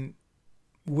 obviously I wouldn't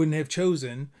have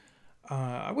chosen,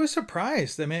 I was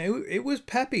surprised. I mean, it was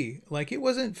peppy. Like, it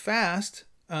wasn't fast,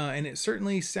 and it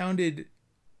certainly sounded,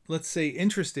 let's say,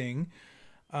 interesting,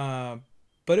 but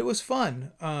it was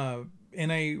fun.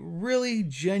 And I really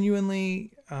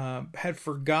genuinely had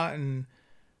forgotten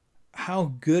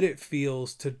how good it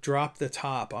feels to drop the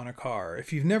top on a car.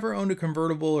 If you've never owned a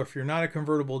convertible, or if you're not a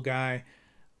convertible guy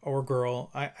or girl,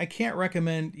 I can't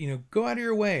recommend, you know, go out of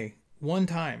your way one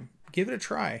time, give it a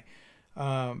try.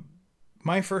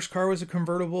 My first car was a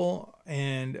convertible,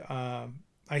 and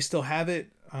I still have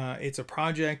it. It's a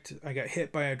project. I got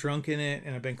hit by a drunk in it,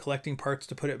 and I've been collecting parts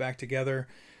to put it back together.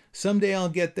 Someday I'll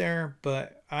get there,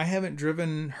 but I haven't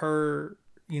driven her,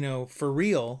 you know, for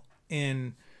real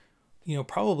in, you know,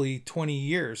 probably 20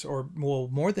 years, or, well,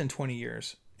 more than 20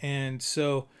 years. And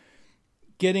so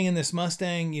getting in this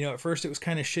Mustang, you know, at first it was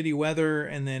kind of shitty weather,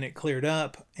 and then it cleared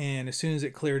up. And as soon as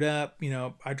it cleared up, you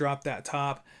know, I dropped that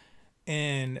top,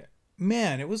 and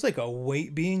man, it was like a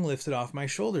weight being lifted off my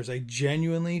shoulders. I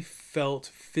genuinely felt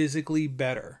physically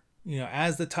better. You know,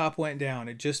 as the top went down,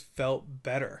 it just felt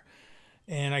better.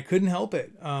 And I couldn't help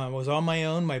it. I was on my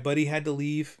own. My buddy had to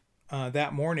leave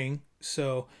that morning.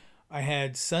 So I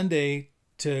had Sunday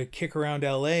to kick around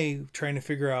LA trying to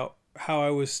figure out how I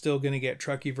was still going to get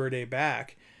Truckee Verde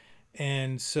back.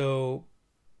 And so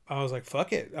I was like,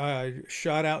 fuck it. I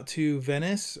shot out to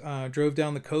Venice, drove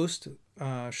down the coast,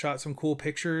 shot some cool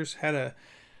pictures, had a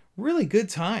really good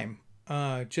time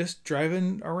just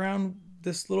driving around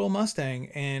this little Mustang.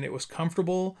 And it was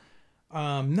comfortable.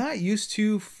 Not used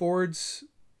to Ford's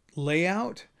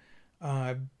layout.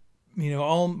 You know,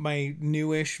 all my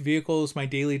newish vehicles, my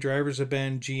daily drivers have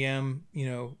been GM, you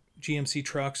know, GMC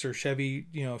trucks, or Chevy,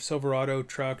 you know, Silverado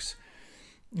trucks,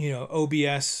 you know,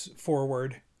 OBS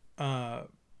forward,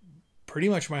 pretty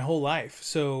much my whole life.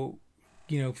 So,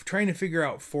 you know, trying to figure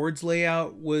out Ford's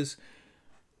layout was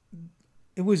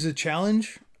a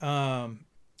challenge.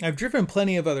 I've driven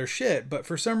plenty of other shit, but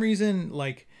for some reason,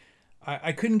 like,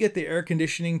 I couldn't get the air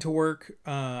conditioning to work.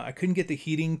 I couldn't get the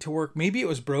heating to work. Maybe it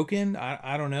was broken.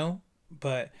 I don't know,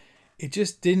 but it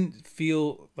just didn't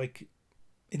feel like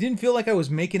I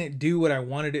was making it do what I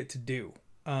wanted it to do.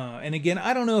 And again,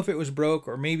 I don't know if it was broke,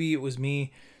 or maybe it was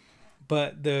me,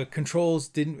 but the controls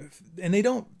didn't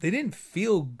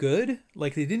feel good.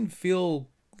 Like, they didn't feel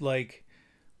like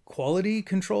quality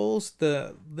controls.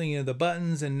 The you know, the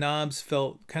buttons and knobs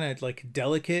felt kind of like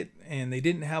delicate, and they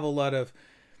didn't have a lot of,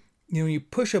 you know, you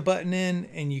push a button in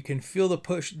and you can feel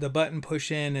the button push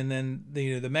in, and then the,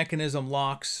 you know, the mechanism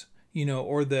locks, you know,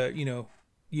 or the, you know,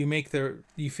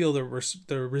 you feel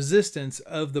the resistance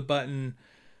of the button,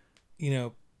 you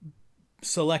know,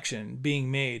 selection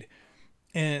being made.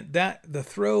 And that the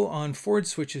throw on Ford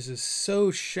switches is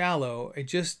so shallow.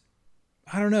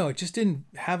 I don't know. It just didn't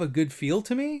have a good feel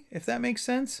to me, if that makes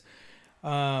sense.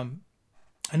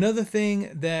 Another thing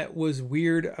that was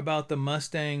weird about the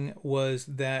Mustang was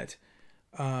that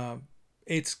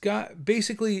it's got,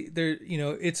 basically, there, you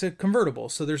know, it's a convertible,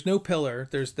 so there's no pillar.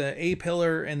 There's the A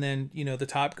pillar, and then, you know, the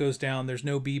top goes down. There's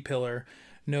no B pillar,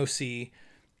 no C.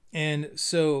 And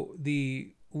so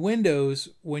the windows,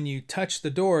 when you touch the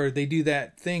door, they do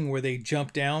that thing where they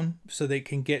jump down so they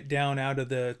can get down out of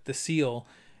the seal,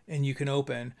 and you can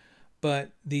open.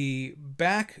 But the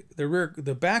back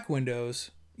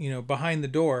windows, you know, behind the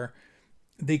door,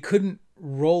 they couldn't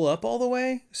roll up all the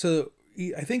way. So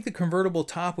I think the convertible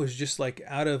top was just like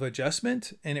out of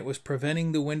adjustment, and it was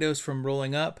preventing the windows from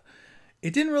rolling up.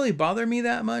 It didn't really bother me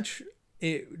that much.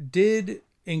 It did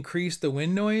increase the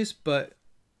wind noise, but,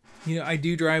 you know, I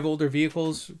do drive older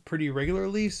vehicles pretty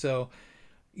regularly, so,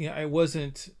 you know, it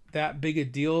wasn't that big a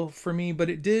deal for me, but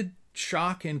it did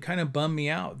shock and kind of bum me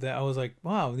out that I was like,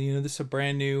 wow, you know, this is a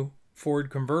brand new Ford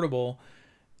convertible,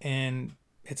 and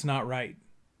it's not right.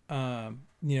 You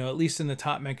know, at least in the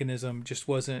top mechanism, just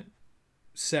wasn't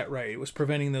set right. It was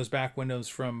preventing those back windows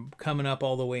from coming up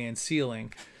all the way and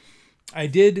sealing. I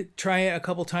did try it a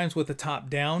couple times with the top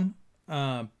down,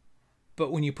 but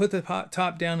when you put the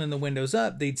top down and the windows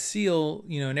up, they'd seal,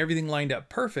 you know, and everything lined up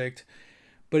perfect.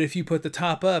 But if you put the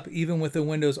top up, even with the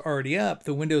windows already up,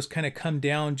 the windows kind of come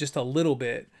down just a little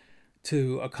bit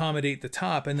to accommodate the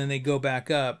top, and then they go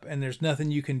back up, and there's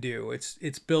nothing you can do.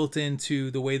 It's built into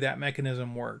the way that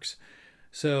mechanism works.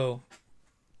 So,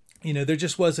 you know, there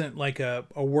just wasn't like a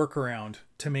workaround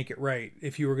to make it right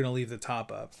if you were going to leave the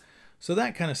top up. So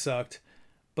that kind of sucked.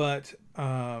 But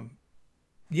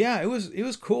yeah, it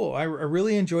was cool. I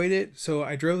really enjoyed it. So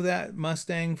I drove that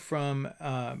Mustang from,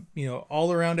 you know,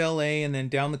 all around LA, and then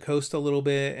down the coast a little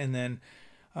bit, and then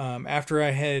After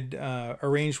I had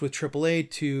arranged with AAA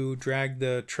to drag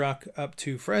the truck up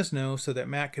to Fresno so that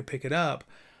Matt could pick it up,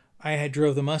 I had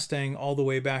drove the Mustang all the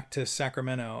way back to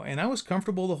Sacramento, and I was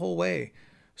comfortable the whole way.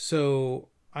 So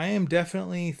I am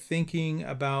definitely thinking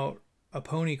about a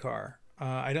pony car.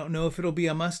 I don't know if it'll be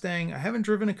a Mustang. I haven't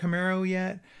driven a Camaro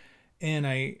yet, and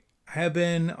I have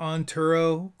been on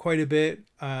Turo quite a bit.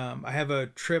 I have a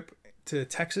trip to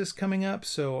Texas coming up,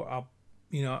 so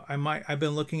I've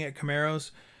been looking at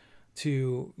Camaros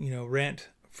to, rent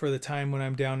for the time when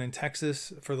I'm down in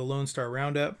Texas for the Lone Star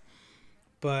Roundup.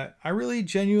 But I really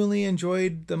genuinely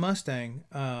enjoyed the Mustang.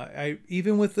 I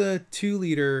even with the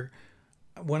 2-liter,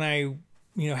 when I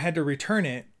had to return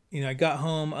it, I got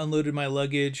home, unloaded my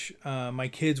luggage. My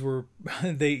kids were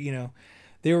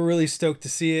they were really stoked to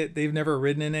see it. They've never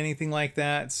ridden in anything like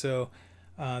that, so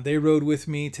they rode with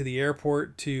me to the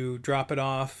airport to drop it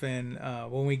off. And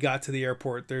when we got to the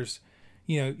airport, there's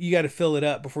you got to fill it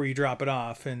up before you drop it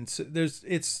off, and so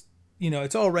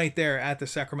it's all right there at the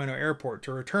Sacramento airport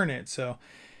to return it. So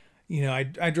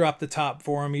I dropped the top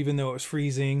for them even though it was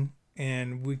freezing,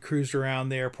 and we cruised around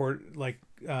the airport like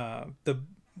the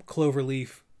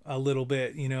Cloverleaf a little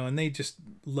bit, and they just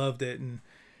loved it, and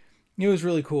it was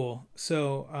really cool.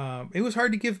 So it was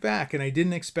hard to give back, and I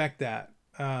didn't expect that.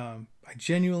 I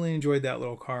genuinely enjoyed that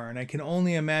little car, and I can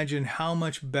only imagine how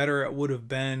much better it would have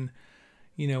been,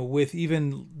 with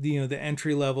even the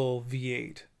entry level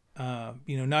V8.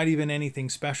 Not even anything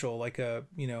special like a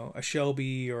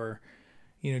Shelby or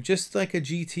just like a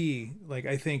GT. Like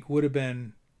I think would have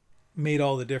been made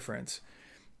all the difference.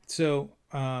 So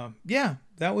yeah,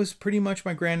 that was pretty much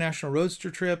my Grand National Roadster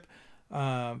trip.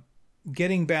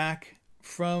 Getting back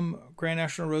from Grand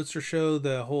National Roadster Show,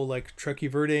 the whole like Truckee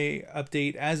Verde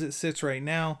update as it sits right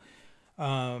now.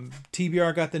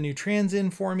 TBR got the new trans in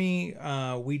for me.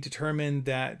 We determined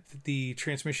that the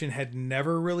transmission had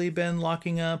never really been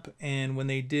locking up, and when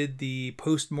they did the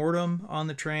post-mortem on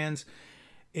the trans,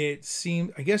 it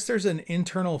seemed, I guess there's an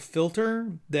internal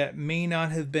filter that may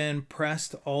not have been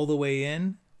pressed all the way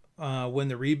in when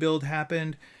the rebuild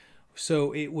happened,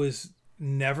 so it was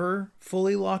never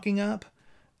fully locking up.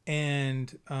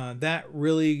 And that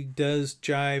really does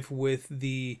jive with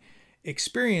the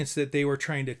experience that they were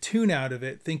trying to tune out of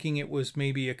it, thinking it was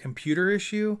maybe a computer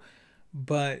issue,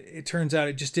 but it turns out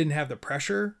it just didn't have the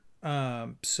pressure.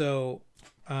 So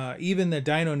even the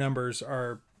dyno numbers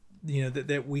are,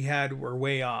 that we had were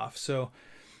way off. So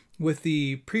with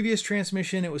the previous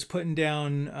transmission, it was putting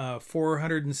down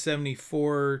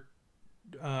 474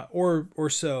 or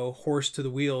so horse to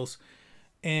the wheels.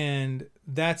 And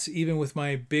that's even with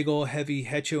my big old heavy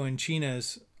Hecho and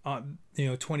Chinas,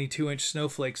 22-inch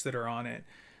snowflakes that are on it.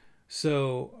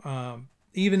 So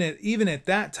even at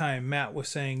that time, Matt was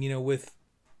saying, with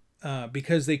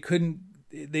because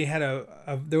they had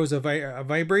there was a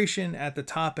vibration at the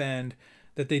top end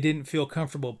that they didn't feel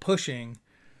comfortable pushing.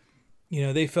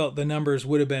 They felt the numbers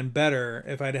would have been better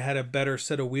if I'd had a better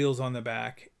set of wheels on the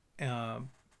back.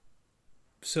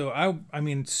 So I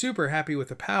mean, super happy with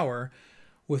the power.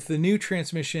 With the new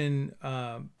transmission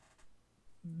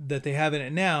that they have in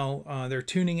it now, they're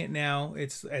tuning it now.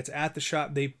 It's at the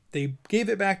shop. They gave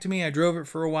it back to me. I drove it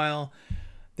for a while.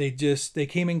 They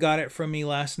came and got it from me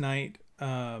last night.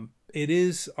 It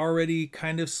is already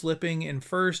kind of slipping in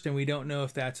first, and we don't know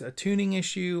if that's a tuning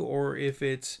issue or if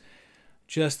it's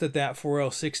just that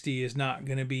 4L60 is not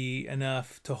going to be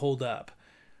enough to hold up.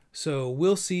 So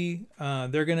we'll see.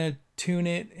 They're going to tune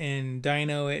it and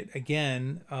dyno it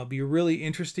again. It'll be really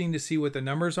interesting to see what the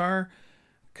numbers are,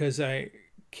 because I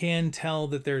can tell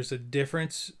that there's a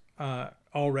difference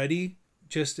already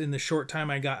just in the short time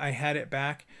I had it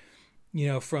back,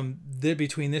 from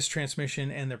between this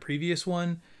transmission and the previous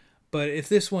one. But if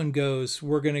this one goes,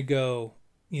 we're going to go,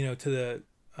 to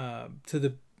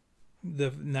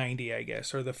the 90, I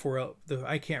guess, or the 4L,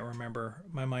 I can't remember,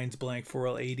 my mind's blank,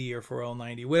 4L80 or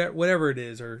 4L90, whatever it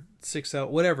is, or 6L,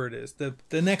 whatever it is,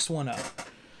 the next one up.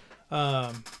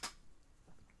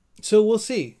 So we'll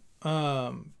see.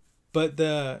 But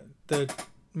the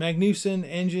Magnuson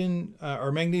engine,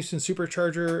 or Magnuson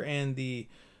supercharger, and the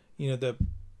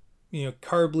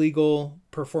carb legal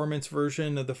performance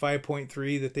version of the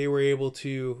 5.3 that they were able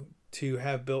to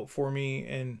have built for me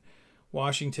in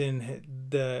Washington,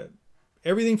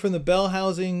 everything from the bell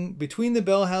housing, between the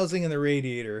bell housing and the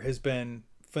radiator, has been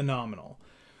phenomenal.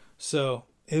 So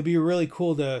it'll be really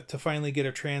cool to finally get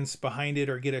a trans behind it,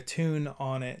 or get a tune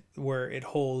on it where it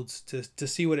holds, to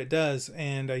see what it does.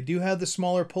 And I do have the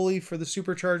smaller pulley for the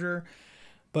supercharger,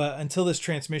 but until this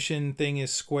transmission thing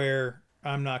is square,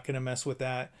 I'm not going to mess with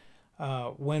that.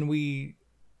 When we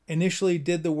initially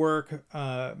did the work,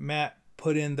 Matt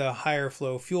put in the higher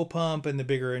flow fuel pump and the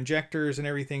bigger injectors and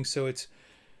everything. So it's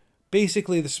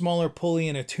basically the smaller pulley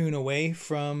and a tune away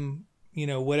from,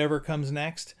 whatever comes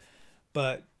next.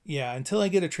 But yeah, until I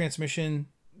get a transmission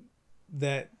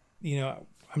that,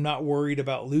 I'm not worried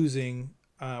about losing,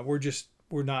 we're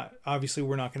not going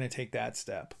to take that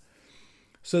step.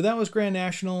 So that was Grand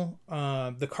National.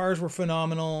 The cars were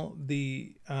phenomenal.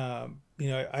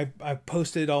 I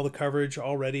posted all the coverage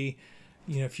already.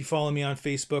 If you follow me on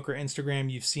Facebook or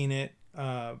Instagram, you've seen it.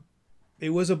 It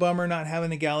was a bummer not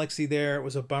having the Galaxy there. It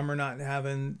was a bummer not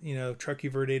having, Truckee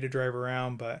Verde to drive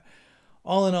around. But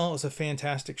all in all, it was a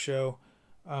fantastic show.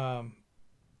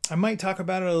 I might talk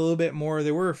about it a little bit more.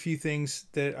 There were a few things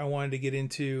that I wanted to get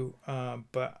into,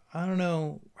 but I don't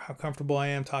know how comfortable I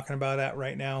am talking about that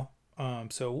right now.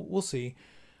 So we'll see.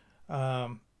 Yeah,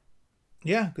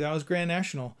 that was Grand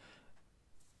National.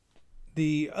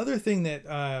 The other thing that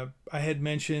I had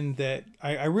mentioned that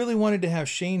I really wanted to have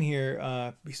Shane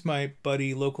here. He's my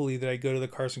buddy locally that I go to the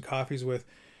Cars and Coffees with.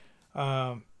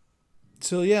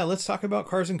 So yeah, let's talk about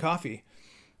Cars and Coffee.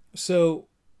 So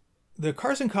the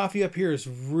Cars and Coffee up here is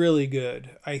really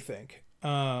good, I think.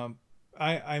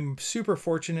 I'm super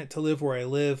fortunate to live where I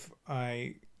live.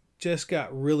 I just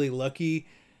got really lucky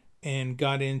and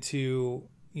got into,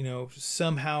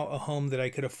 somehow a home that I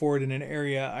could afford in an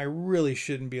area I really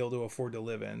shouldn't be able to afford to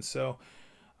live in. So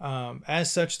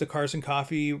as such, the Cars and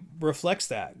Coffee reflects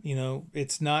that.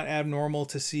 It's not abnormal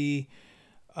to see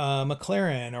a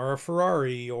McLaren or a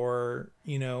Ferrari or,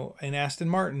 an Aston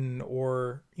Martin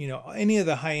or, any of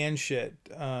the high end shit,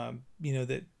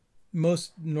 that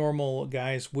most normal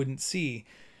guys wouldn't see.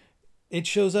 It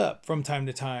shows up from time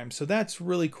to time. So that's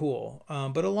really cool.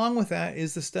 But along with that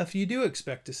is the stuff you do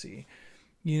expect to see.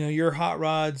 Your hot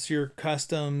rods, your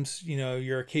customs,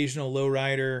 your occasional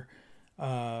lowrider,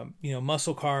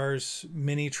 muscle cars,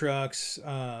 mini trucks.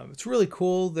 It's really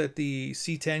cool that the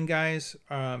C10 guys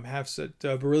have such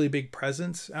a really big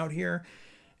presence out here,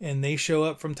 and they show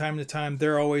up from time to time.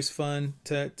 They're always fun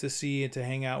to see and to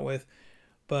hang out with.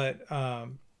 But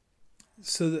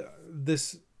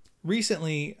this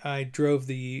recently I drove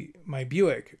my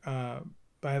Buick.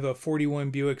 I have a 41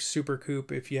 Buick Super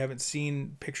Coupe. If you haven't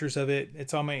seen pictures of it,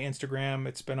 it's on my Instagram.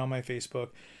 It's been on my Facebook.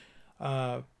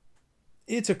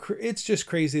 It's just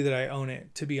crazy that I own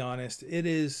it, to be honest. It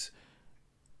is,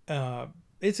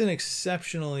 it's an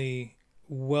exceptionally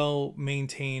well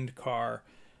maintained car.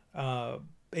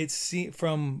 It's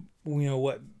from,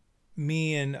 what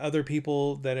me and other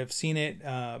people that have seen it,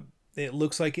 it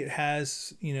looks like it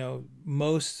has,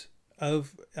 most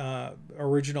of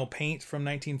original paint from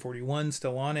 1941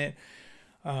 still on it.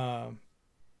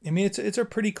 It's a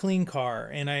pretty clean car,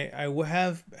 and I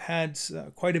have had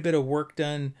quite a bit of work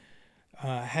done.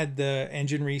 Had the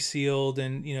engine resealed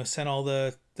and sent all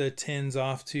the tins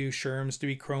off to Sherms to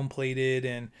be chrome plated,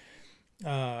 and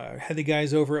had the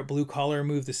guys over at Blue Collar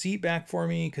move the seat back for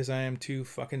me because I am too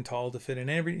fucking tall to fit in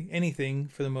anything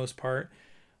for the most part.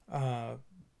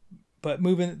 But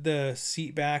moving the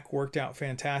seat back worked out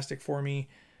fantastic for me.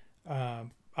 I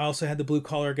also had the Blue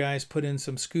Collar guys put in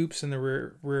some scoops in the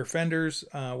rear fenders,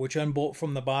 which unbolt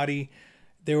from the body.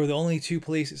 They were the only two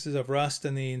places of rust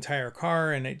in the entire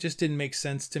car, and it just didn't make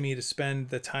sense to me to spend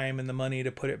the time and the money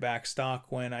to put it back stock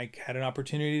when I had an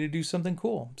opportunity to do something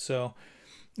cool. So,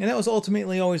 and that was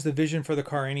ultimately always the vision for the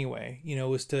car anyway,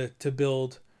 was to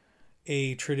build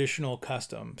a traditional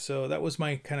custom. So that was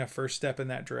my kind of first step in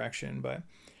that direction. But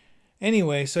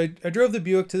anyway, so I drove the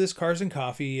Buick to this Cars and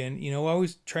Coffee, and, I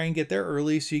always try and get there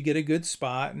early so you get a good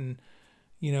spot and,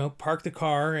 park the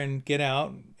car and get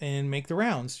out and make the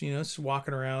rounds, just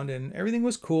walking around, and everything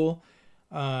was cool.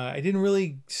 I didn't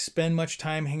really spend much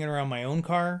time hanging around my own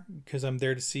car because I'm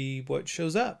there to see what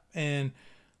shows up. And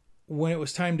when it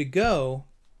was time to go,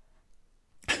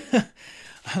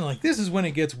 I'm like, this is when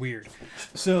it gets weird.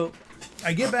 So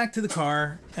I get back to the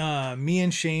car, me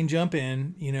and Shane jump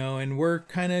in, and we're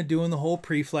kind of doing the whole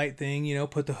pre-flight thing,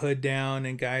 put the hood down,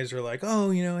 and guys are like, oh,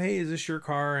 hey, is this your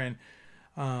car? And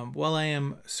while I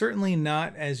am certainly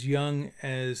not as young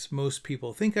as most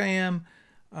people think I am,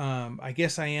 I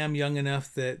guess I am young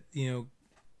enough that,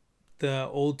 the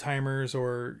old timers,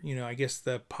 or, I guess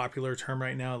the popular term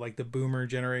right now, like the boomer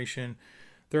generation,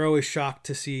 they're always shocked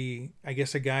to see, I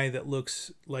guess, a guy that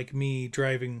looks like me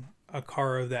driving a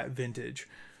car of that vintage.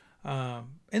 And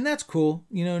that's cool.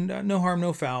 No harm,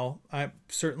 no foul. I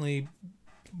certainly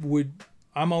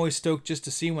I'm always stoked just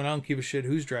to see one. I don't give a shit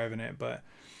who's driving it, but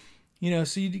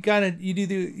so you do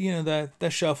the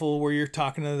shuffle where you're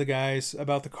talking to the guys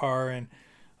about the car, and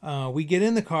we get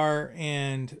in the car,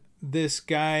 and this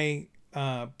guy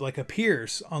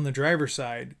appears on the driver's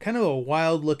side, kind of a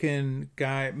wild looking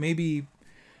guy, maybe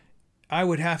I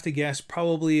would have to guess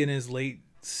probably in his late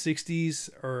 60s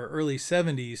or early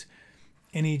 70s.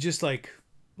 And he just like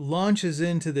launches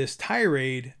into this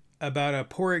tirade about a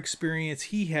poor experience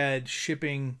he had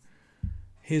shipping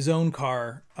his own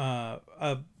car.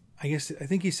 I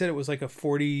think he said it was like a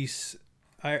 40s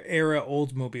era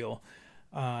Oldsmobile.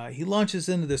 He launches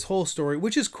into this whole story,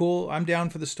 which is cool. I'm down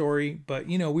for the story, but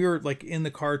we were like in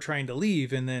the car trying to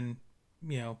leave, and then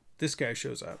this guy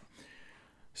shows up.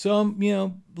 So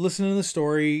I'm listening to the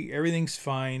story, everything's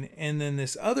fine, and then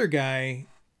this other guy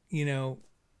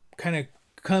kind of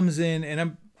comes in,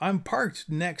 and I'm parked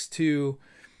next to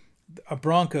a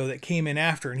Bronco that came in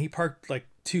after, and he parked like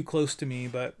too close to me,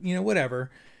 but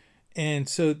whatever. And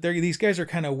so these guys are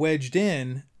kind of wedged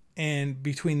in and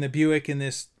between the Buick and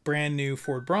this brand new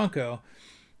Ford Bronco.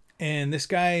 And this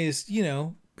guy is,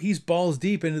 he's balls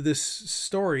deep into this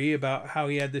story about how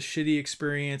he had this shitty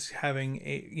experience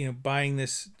having buying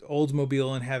this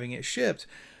Oldsmobile and having it shipped,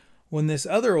 when this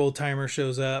other old timer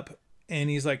shows up and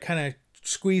he's like kind of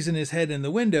squeezing his head in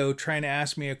the window trying to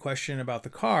ask me a question about the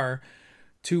car,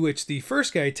 to which the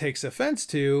first guy takes offense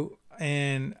to.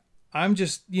 And I'm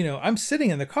just, I'm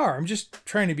sitting in the car. I'm just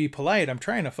trying to be polite. I'm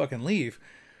trying to fucking leave.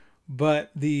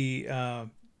 But the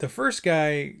first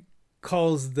guy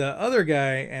calls the other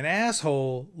guy an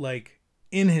asshole, like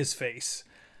in his face,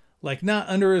 like not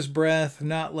under his breath,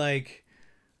 not like,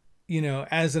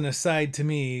 as an aside to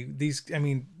me.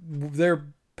 Their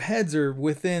heads are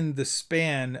within the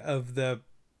span of the,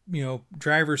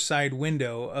 driver's side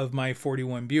window of my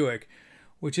 41 Buick,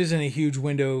 which isn't a huge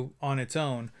window on its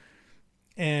own.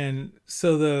 And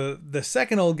so the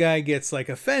second old guy gets like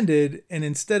offended, and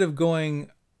instead of going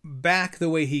back the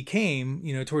way he came,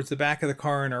 towards the back of the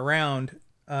car and around,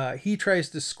 he tries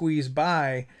to squeeze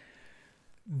by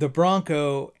the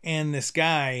Bronco and this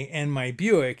guy and my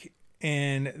Buick.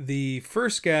 And the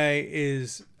first guy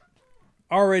is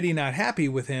already not happy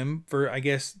with him for, I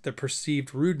guess, the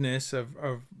perceived rudeness of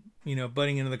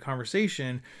butting into the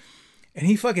conversation. And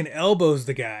he fucking elbows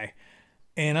the guy.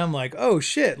 And I'm like, oh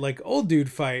shit, like old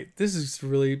dude fight. This is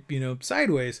really,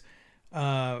 sideways.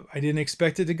 I didn't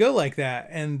expect it to go like that.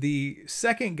 And the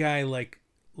second guy like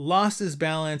lost his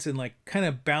balance and like kind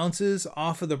of bounces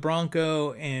off of the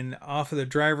Bronco and off of the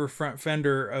driver front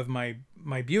fender of my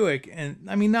Buick. And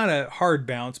not a hard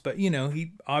bounce, but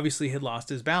he obviously had lost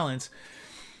his balance.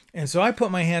 And so I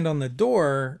put my hand on the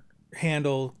door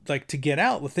handle, like to get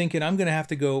out, thinking I'm going to have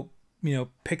to go,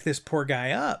 pick this poor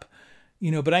guy up.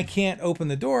 But I can't open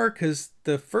the door because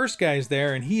the first guy's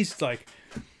there, and he's like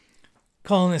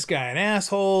calling this guy an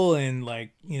asshole and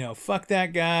like, fuck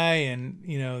that guy and,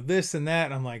 this and that.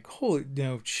 And I'm like, holy,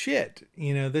 shit,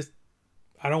 this,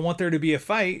 I don't want there to be a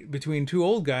fight between two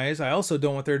old guys. I also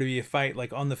don't want there to be a fight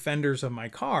like on the fenders of my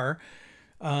car.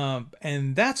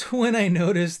 And that's when I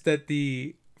noticed that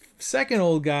the second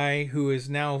old guy, who is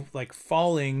now like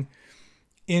falling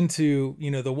into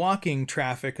the walking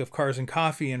traffic of Cars and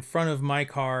Coffee in front of my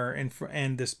car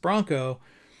and this Bronco,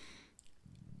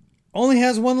 only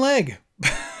has one leg.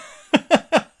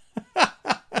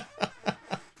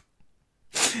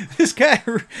 This guy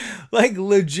like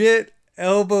legit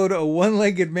elbowed a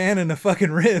one-legged man in the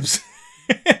fucking ribs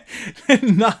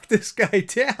and knocked this guy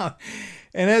down.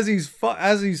 And as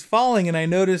he's falling, and I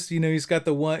noticed, he's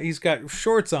got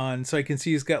shorts on, so I can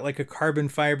see he's got like a carbon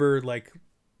fiber like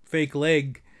fake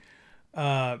leg.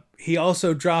 He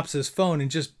also drops his phone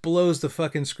and just blows the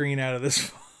fucking screen out of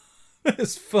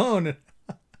this phone.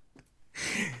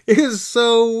 It is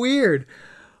so weird.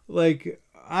 Like,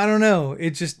 I don't know.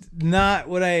 It's just not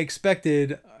what I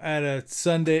expected at a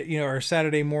Sunday, or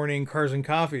Saturday morning Cars and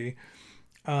Coffee.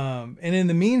 And in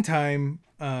the meantime,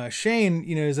 Shane,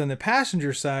 is on the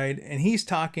passenger side, and he's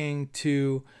talking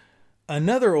to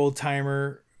another old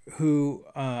timer who,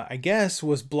 I guess,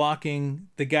 was blocking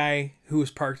the guy who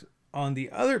was parked on the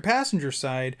other passenger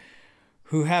side,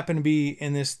 who happened to be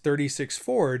in this 36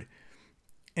 Ford.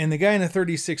 And the guy in the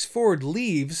 36 Ford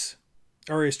leaves,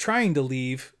 or is trying to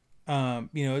leave,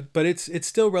 but it's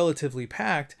still relatively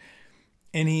packed.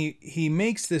 And he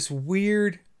makes this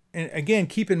weird, and again,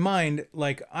 keep in mind,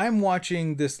 like I'm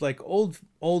watching this like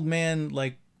old man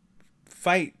like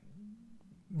fight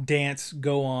dance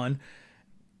go on,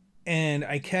 and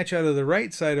I catch out of the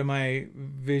right side of my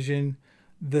vision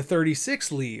the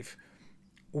 36 leave.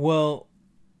 Well,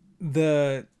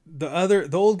 the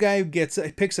old guy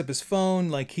picks up his phone,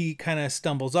 like he kind of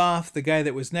stumbles off. The guy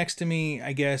that was next to me,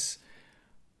 I guess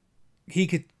he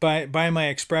could, by my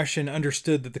expression,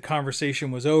 understood that the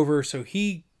conversation was over, so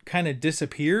he kind of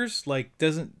disappears, like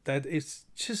it's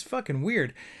just fucking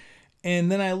weird.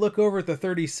 And then I look over at the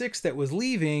 36 that was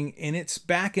leaving, and it's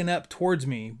backing up towards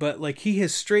me. But like he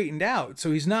has straightened out.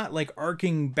 So he's not like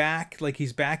arcing back like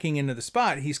he's backing into the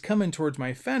spot. He's coming towards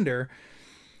my fender.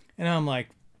 And I'm like,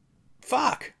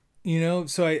 fuck.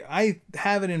 So I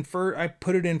have it in first. I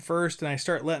put it in first, and I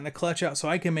start letting the clutch out so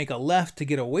I can make a left to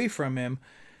get away from him.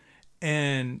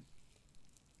 And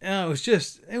it was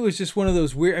just one of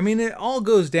those weird. I mean, it all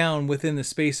goes down within the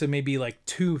space of maybe like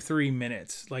 2-3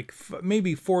 minutes, like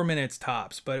maybe 4 minutes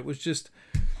tops. But it was just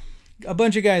a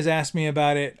bunch of guys asked me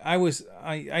about it. I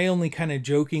only kind of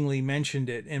jokingly mentioned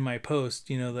it in my post.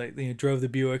 That drove the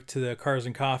Buick to the Cars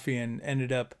and Coffee and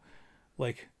ended up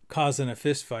like causing a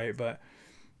fist fight. But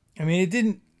I mean, it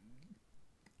didn't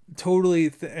totally.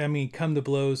 Come to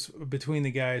blows between the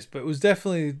guys, but it was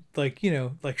definitely like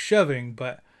like shoving,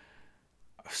 but.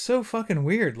 So fucking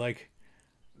weird. Like,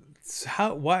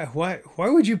 why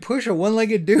would you push a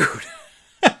one-legged dude?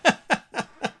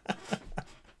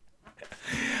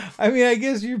 I mean, I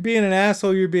guess you're being an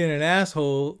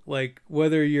asshole. Like,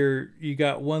 whether you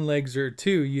got one legs or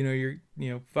two, you're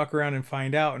fuck around and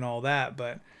find out and all that.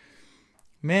 But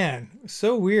man,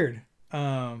 so weird.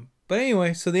 But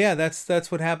anyway, so yeah,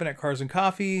 that's what happened at Cars and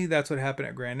Coffee. That's what happened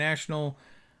at Grand National.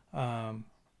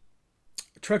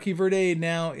 Truckee Verde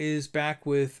now is back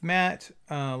with Matt.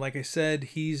 Like I said,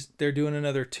 they're doing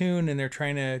another tune, and they're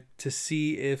trying to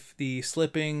see if the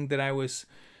slipping that I was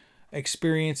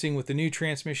experiencing with the new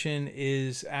transmission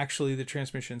is actually the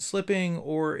transmission slipping,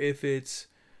 or if it's,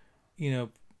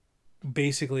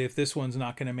 basically if this one's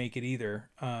not going to make it either.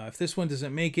 If this one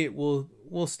doesn't make it,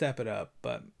 we'll step it up,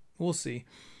 but we'll see.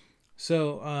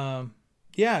 So,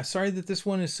 yeah, sorry that this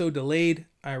one is so delayed.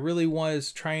 I really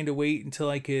was trying to wait until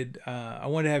I could. I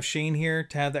wanted to have Shane here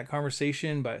to have that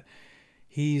conversation, but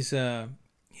he's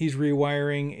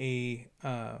rewiring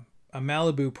a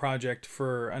Malibu project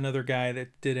for another guy that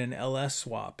did an LS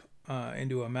swap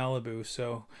into a Malibu.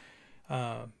 So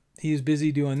he's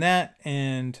busy doing that,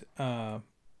 and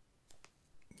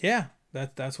yeah,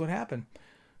 that's what happened.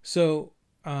 So.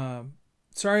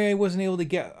 Sorry I wasn't able to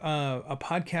get a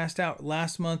podcast out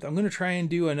last month. I'm going to try and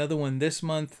do another one this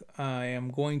month. I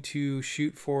am going to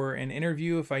shoot for an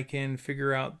interview if I can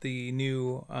figure out the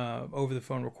new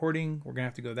over-the-phone recording. We're going to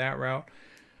have to go that route.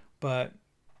 But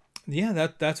yeah,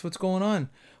 that's what's going on.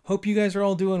 Hope you guys are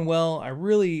all doing well. I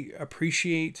really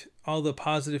appreciate all the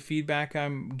positive feedback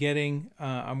I'm getting.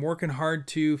 I'm working hard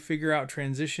to figure out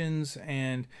transitions,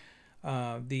 and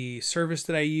the service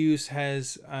that I use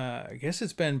has, I guess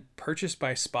it's been purchased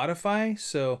by Spotify,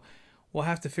 so we'll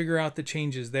have to figure out the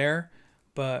changes there.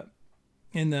 But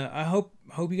I hope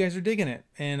you guys are digging it,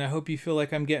 and I hope you feel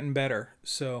like I'm getting better.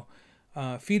 So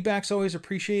feedback's always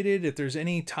appreciated. If there's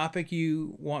any topic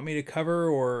you want me to cover,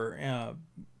 or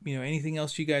anything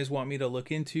else you guys want me to look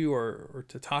into or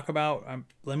to talk about,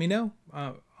 let me know.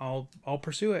 I'll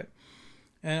pursue it.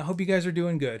 And I hope you guys are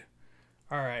doing good.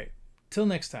 All right, till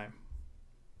next time.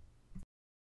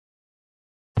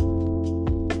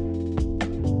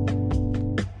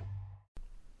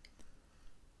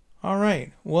 All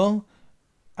right. Well,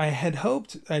 I had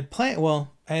hoped and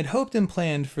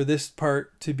planned for this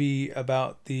part to be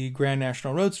about the Grand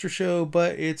National Roadster Show,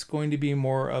 but it's going to be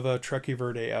more of a Truckee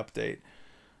Verde update.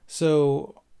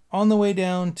 So on the way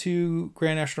down to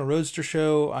Grand National Roadster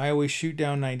Show, I always shoot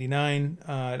down 99.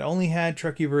 I'd only had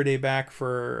Truckee Verde back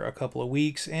for a couple of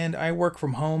weeks, and I work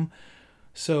from home,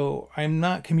 so I'm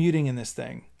not commuting in this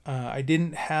thing. I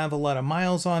didn't have a lot of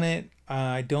miles on it.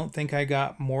 I don't think I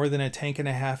got more than a tank and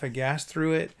a half of gas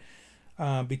through it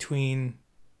between,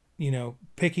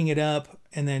 picking it up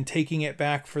and then taking it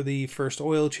back for the first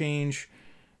oil change.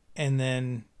 And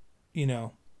then,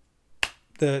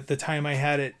 the time I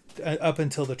had it up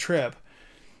until the trip.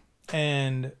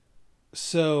 And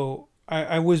so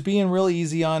I was being real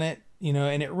easy on it,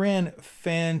 and it ran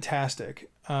fantastic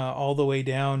all the way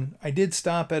down. I did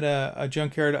stop at a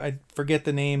junkyard. I forget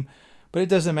the name, but it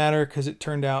doesn't matter because it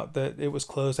turned out that it was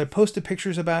closed. I posted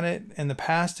pictures about it in the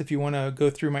past. If you want to go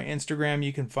through my Instagram,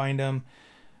 you can find them.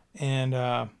 And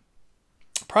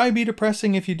probably be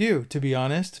depressing if you do, to be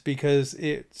honest, because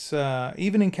it's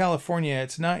even in California,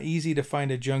 it's not easy to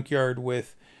find a junkyard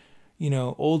with,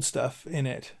 old stuff in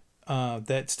it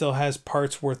that still has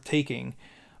parts worth taking.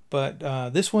 But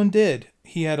this one did.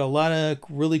 He had a lot of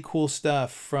really cool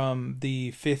stuff from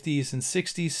the 50s and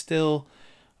 60s still.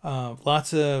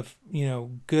 Lots of,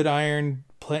 good iron,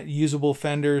 usable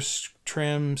fenders,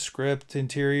 trim, script,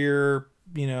 interior,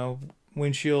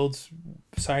 windshields,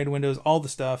 side windows, all the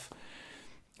stuff.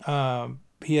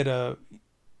 He had a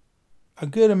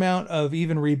good amount of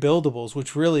even rebuildables,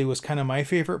 which really was kind of my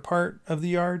favorite part of the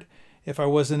yard. If I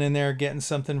wasn't in there getting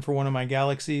something for one of my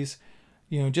Galaxies,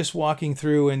 just walking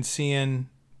through and seeing,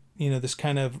 this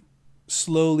kind of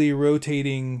slowly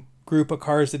rotating group of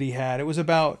cars that he had. It was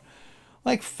about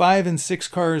like 5 and 6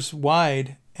 cars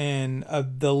wide and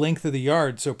the length of the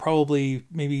yard. So probably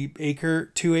maybe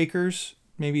 2 acres,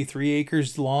 maybe 3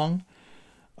 acres long.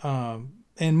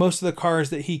 And most of the cars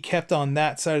that he kept on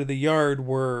that side of the yard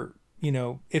were,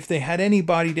 if they had any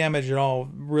body damage at all,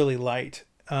 really light.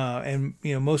 And,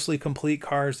 mostly complete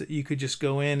cars that you could just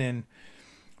go in and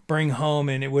bring home,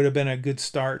 and it would have been a good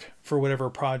start for whatever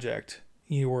project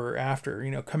you were after.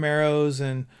 Camaros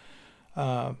and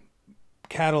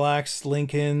Cadillacs,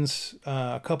 Lincolns,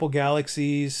 a couple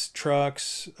Galaxies,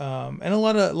 trucks, and a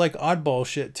lot of like oddball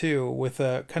shit too, with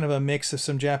a kind of a mix of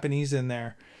some Japanese in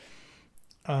there.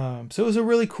 So it was a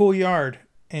really cool yard,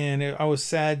 and I was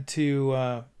sad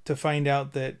to find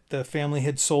out that the family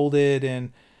had sold it,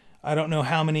 and I don't know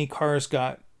how many cars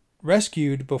got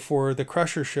rescued before the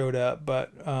crusher showed up,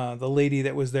 but the lady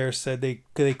that was there said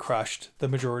they crushed the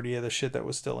majority of the shit that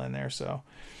was still in there. So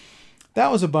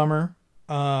that was a bummer.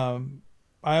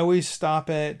 I always stop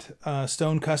at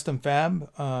Stone Custom Fab,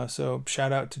 so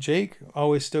shout out to Jake.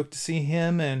 Always stoked to see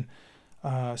him, and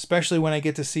especially when I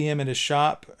get to see him at his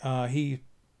shop. He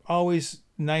always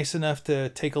nice enough to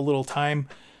take a little time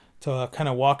to kind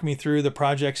of walk me through the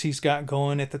projects he's got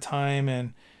going at the time.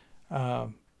 And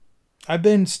I've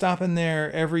been stopping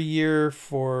there every year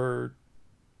for,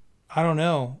 I don't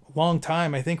know, a long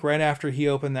time. I think right after he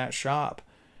opened that shop.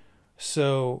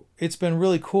 So it's been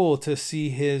really cool to see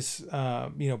his,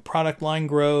 product line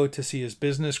grow, to see his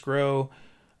business grow.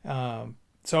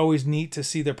 It's always neat to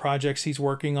see the projects he's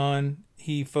working on.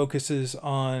 He focuses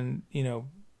on,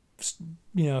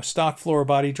 stock floor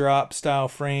body drop style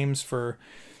frames for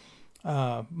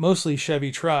mostly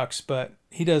Chevy trucks, but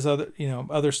he does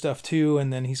other stuff too.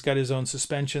 And then he's got his own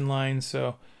suspension line.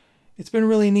 So it's been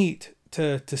really neat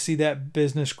to see that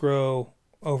business grow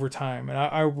over time. And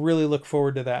I really look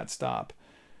forward to that stop.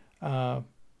 And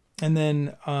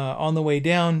then on the way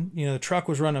down, the truck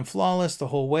was running flawless the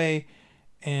whole way.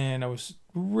 And I was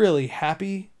really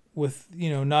happy with,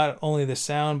 not only the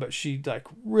sound, but she like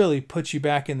really puts you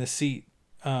back in the seat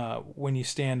when you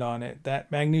stand on it.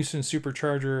 That Magnuson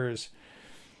supercharger is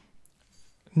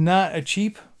not a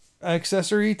cheap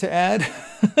accessory to add,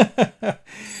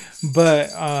 but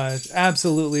it's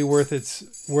absolutely worth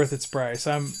its price.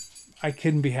 I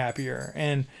couldn't be happier.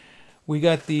 And we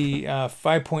got the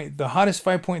the hottest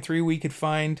 5.3 we could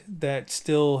find that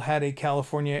still had a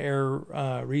California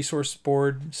Air Resource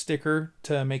Board sticker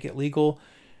to make it legal,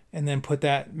 and then put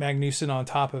that Magnuson on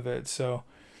top of it. So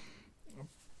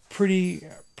pretty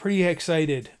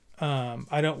excited.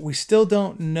 We still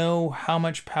don't know how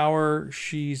much power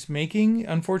she's making.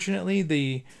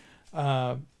 Unfortunately,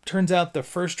 turns out the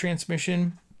first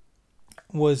transmission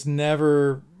was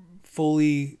never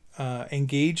fully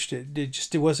engaged.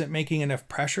 It wasn't making enough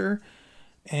pressure.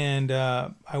 And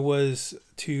I was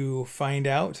to find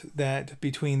out that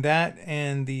between that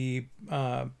and the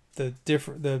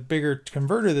bigger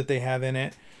converter that they have in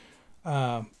it,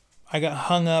 I got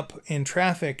hung up in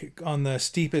traffic on the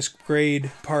steepest grade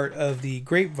part of the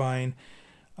Grapevine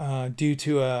due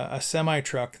to a semi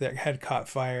truck that had caught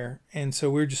fire. And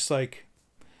so we're just like,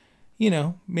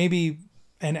 maybe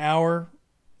an hour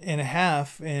and a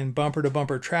half in bumper to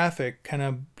bumper traffic, kind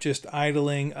of just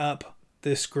idling up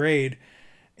this grade,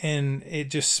 and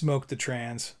it just smoked the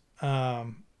trans.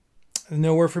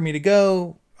 Nowhere for me to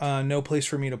go, no place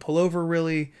for me to pull over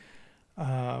really.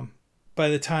 By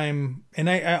the time, and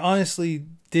I honestly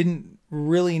didn't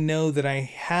really know that I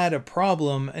had a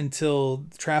problem until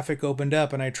traffic opened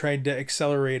up and I tried to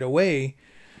accelerate away,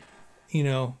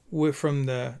 from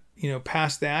the,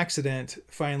 past the accident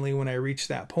finally when I reached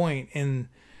that point. And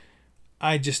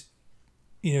I just,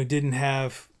 didn't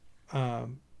have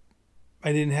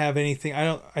anything.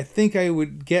 I think I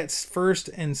would get first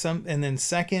and then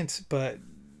second, but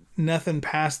nothing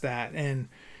past that. And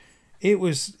it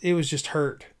was just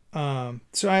hurt.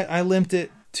 So I limped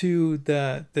it to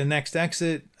the next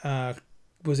exit,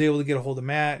 was able to get a hold of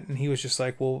Matt, and he was just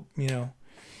like, well,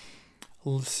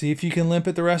 let's see if you can limp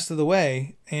it the rest of the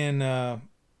way. And,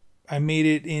 I made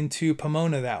it into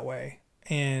Pomona that way,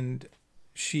 and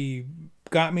she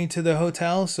got me to the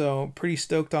hotel. So pretty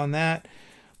stoked on that,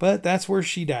 but that's where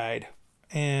she died.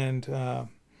 And,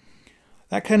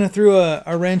 that kind of threw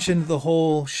a wrench into the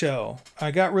whole show.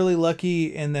 I got really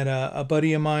lucky in that a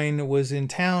buddy of mine was in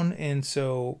town, and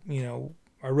so,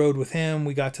 I rode with him.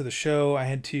 We got to the show. I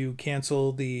had to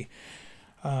cancel the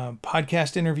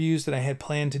podcast interviews that I had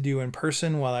planned to do in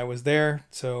person while I was there.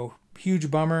 So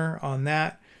huge bummer on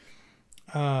that.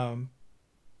 And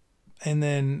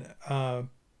then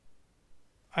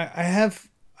I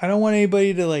don't want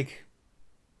anybody to like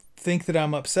think that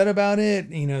I'm upset about it.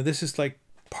 You know, this is like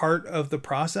part of the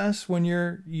process when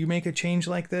you make a change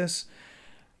like this.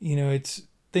 You know, it's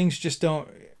things just don't,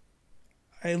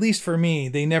 at least for me,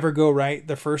 they never go right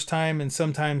the first time and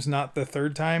sometimes not the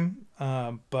third time.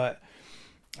 But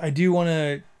I do want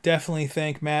to definitely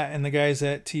thank Matt and the guys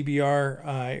at TBR.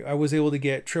 I was able to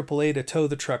get AAA to tow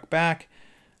the truck back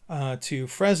to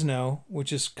Fresno,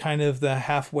 which is kind of the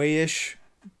halfway-ish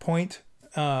point.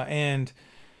 And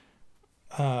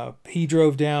he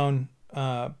drove down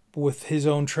with his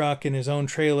own truck and his own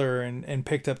trailer and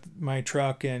picked up my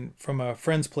truck and from a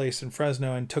friend's place in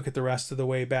Fresno and took it the rest of the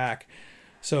way back.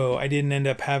 So I didn't end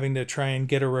up having to try and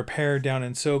get a repair down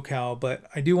in SoCal. But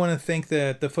I do want to thank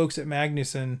the folks at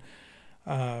Magnuson.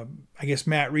 I guess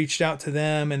Matt reached out to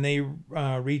them and they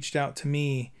reached out to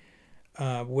me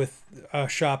with a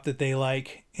shop that they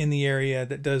like in the area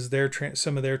that does their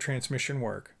some of their transmission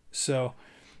work. So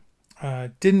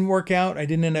didn't work out. I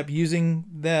didn't end up using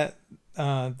that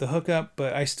the hookup,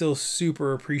 but I still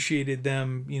super appreciated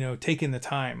them, you know, taking the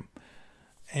time.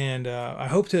 And I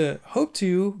hope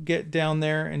to get down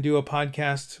there and do a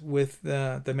podcast with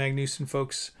the Magnuson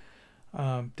folks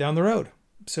down the road.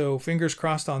 So fingers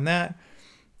crossed on that.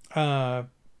 I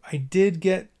did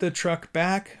get the truck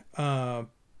back, and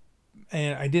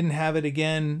I didn't have it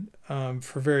again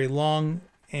for very long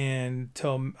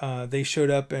until they showed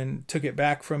up and took it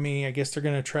back from me. I guess they're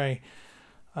going to try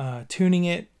tuning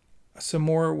it some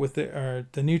more with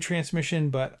the new transmission,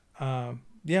 but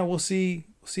yeah, we'll see.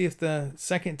 See if the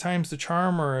second time's the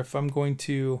charm, or if I'm going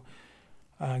to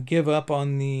give up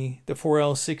on the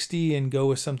 4L60 and go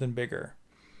with something bigger.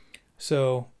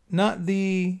 So not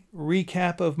the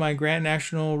recap of my Grand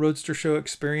National Roadster Show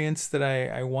experience that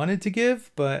I wanted to give,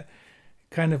 but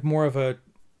kind of more of a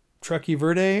Truckee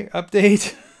Verde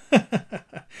update.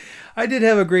 I did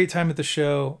have a great time at the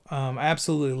show. I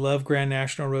absolutely love Grand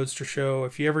National Roadster Show.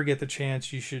 If you ever get the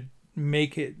chance, you should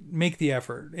make the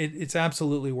effort. It's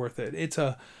absolutely worth it. It's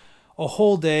a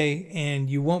whole day and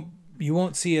you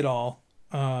won't see it all.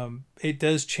 It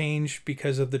does change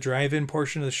because of the drive-in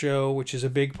portion of the show, which is a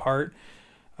big part.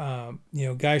 You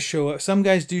know, guys show up. Some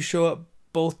guys do show up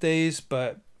both days,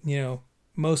 but you know,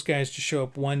 most guys just show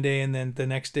up one day and then the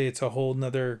next day it's a whole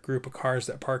nother group of cars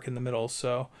that park in the middle.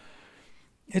 So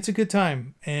it's a good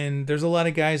time. And there's a lot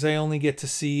of guys I only get to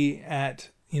see at,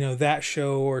 you know, that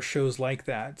show or shows like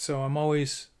that. So I'm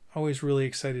always really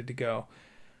excited to go.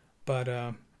 But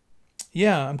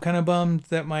yeah, I'm kind of bummed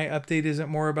that my update isn't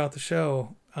more about the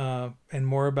show and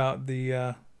more about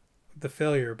the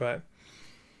failure. But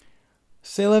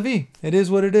c'est la vie. It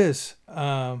is what it is.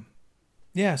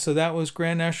 Yeah, so that was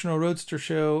Grand National Roadster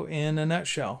Show in a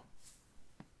nutshell.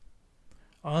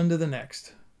 On to the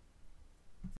next.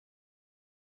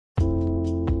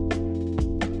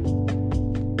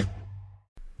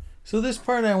 So this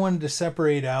part I wanted to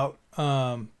separate out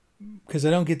because I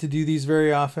don't get to do these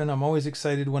very often. I'm always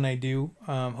excited when I do.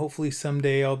 Hopefully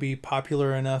someday I'll be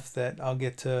popular enough that I'll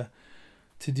get to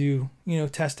do, you know,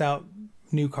 test out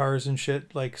new cars and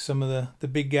shit like some of the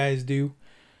big guys do.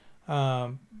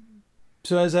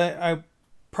 So as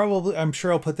I'm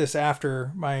sure I'll put this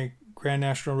after my Grand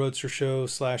National Roadster Show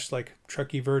 / like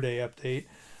Truckee Verde update.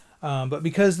 But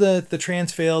because the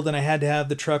trans failed and I had to have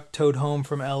the truck towed home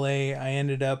from LA, I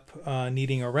ended up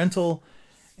needing a rental,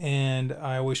 and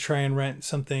I always try and rent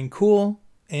something cool.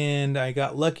 And I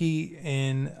got lucky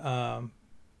in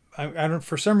I don't,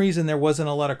 for some reason there wasn't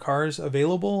a lot of cars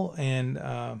available, and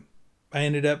I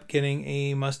ended up getting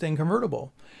a Mustang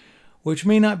convertible, which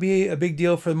may not be a big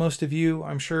deal for most of you,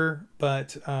 I'm sure,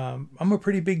 but I'm a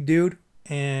pretty big dude,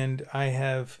 and I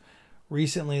have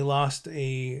recently lost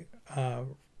a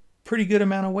pretty good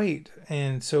amount of weight,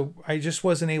 and so I just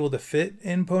wasn't able to fit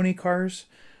in pony cars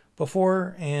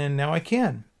before, and now I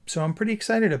can. So I'm pretty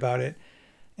excited about it,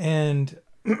 and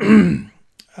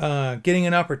getting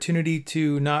an opportunity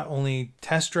to not only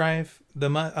test drive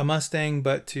a Mustang,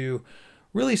 but to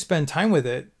really spend time with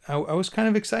it. I was kind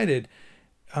of excited.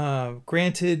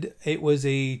 Granted, it was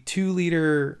a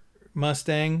 2-liter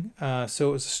Mustang, so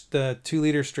it was the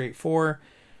 2-liter straight 4,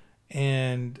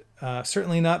 and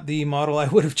certainly not the model I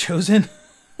would have chosen.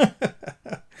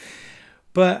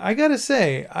 But I gotta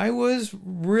say, I was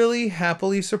really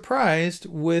happily surprised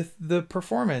with the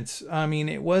performance. I mean,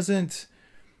 it wasn't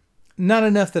not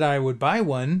enough that I would buy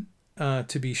one,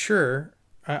 to be sure.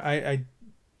 I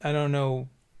don't know.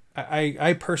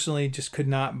 I personally just could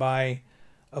not buy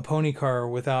a pony car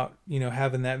without, you know,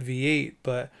 having that V8.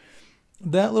 But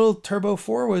that little Turbo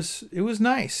 4 was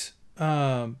nice.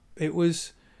 It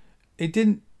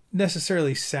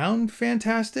necessarily sound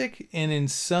fantastic, and in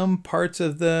some parts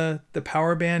of the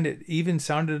power band it even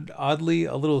sounded oddly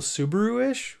a little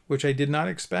Subaru-ish, which I did not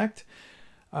expect.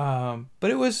 But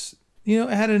it was, it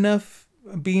had enough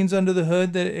beans under the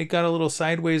hood that it got a little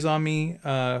sideways on me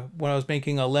when I was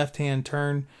making a left-hand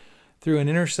turn through an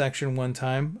intersection one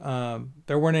time.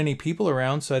 There weren't any people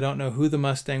around, so I don't know who the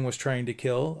Mustang was trying to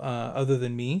kill other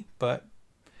than me, but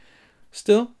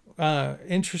still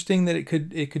interesting that it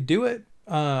could do it.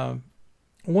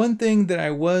 One thing that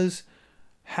I was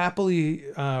happily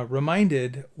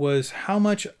reminded was how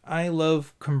much I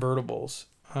love convertibles.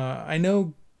 I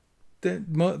know that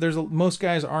most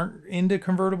guys aren't into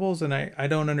convertibles, and I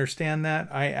don't understand that.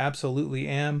 I absolutely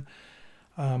am.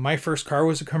 My first car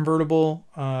was a convertible.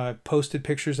 Posted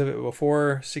pictures of it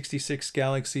before. 66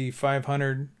 Galaxy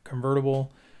 500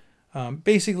 convertible.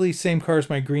 Basically same car as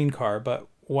my green car, but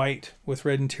white with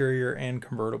red interior and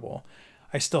convertible.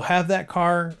 I still have that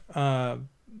car. I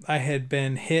had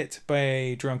been hit by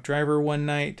a drunk driver one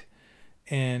night,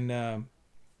 and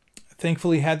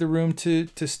thankfully had the room to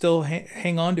still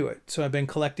hang on to it. So I've been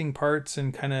collecting parts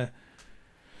and kind of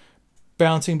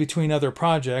bouncing between other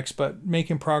projects, but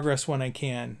making progress when I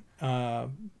can.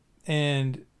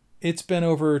 And it's been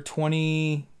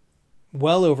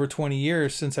well over 20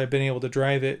 years since I've been able to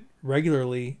drive it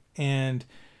regularly, and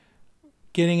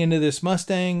getting into this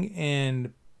Mustang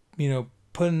and,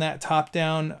 putting that top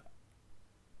down,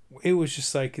 it was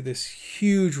just like this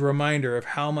huge reminder of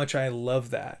how much I love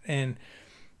that. And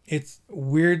it's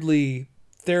weirdly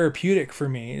therapeutic for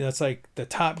me. That's like the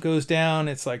top goes down.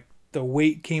 It's like the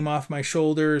weight came off my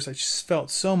shoulders. I just felt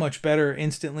so much better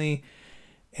instantly,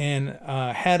 and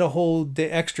had a whole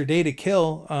extra day to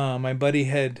kill. My buddy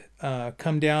had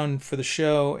come down for the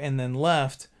show and then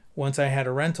left once I had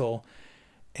a rental.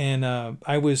 And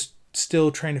I was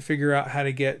still trying to figure out how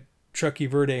to get Truckee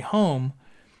Verde home.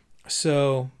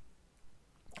 So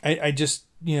I just,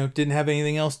 didn't have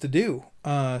anything else to do.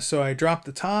 So I dropped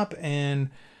the top and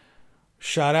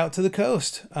shot out to the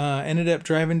coast. Ended up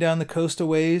driving down the coast a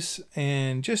ways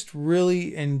and just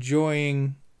really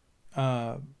enjoying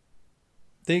the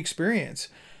experience.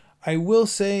 I will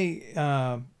say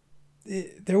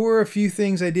there were a few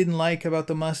things I didn't like about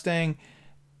the Mustang.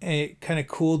 It kind of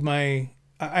cooled I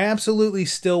absolutely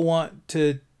still want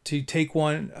to take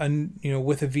one,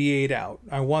 with a V8 out.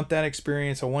 I want that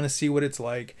experience. I want to see what it's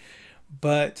like.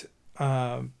 But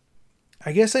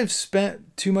I guess I've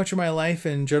spent too much of my life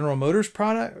in General Motors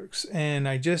products, and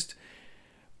I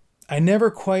never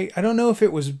quite, I don't know if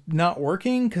it was not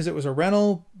working because it was a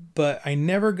rental, but I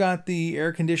never got the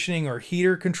air conditioning or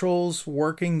heater controls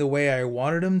working the way I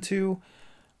wanted them to.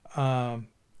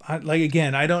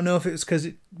 Again, I don't know if it's because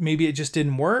maybe it just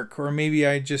didn't work, or maybe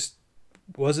I just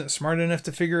wasn't smart enough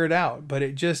to figure it out, but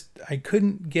I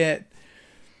couldn't get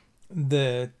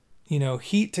the,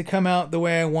 heat to come out the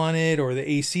way I wanted, or the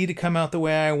AC to come out the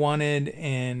way I wanted.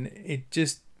 And it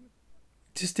just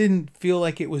didn't feel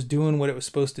like it was doing what it was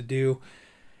supposed to do.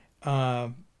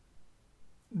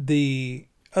 The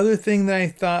other thing that I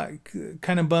thought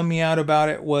kind of bummed me out about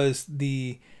it was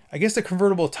I guess the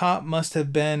convertible top must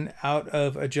have been out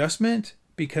of adjustment,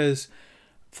 because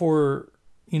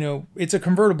it's a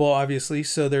convertible, obviously.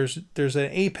 So there's an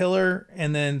A pillar,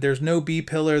 and then there's no B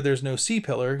pillar, there's no C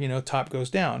pillar, top goes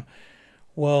down.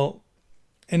 Well,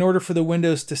 in order for the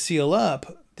windows to seal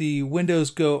up, the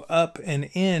windows go up and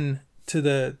in to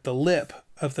the lip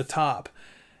of the top.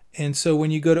 And so when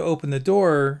you go to open the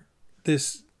door,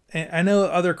 and I know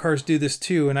other cars do this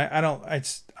too, and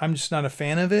I'm just not a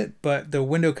fan of it, but the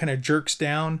window kind of jerks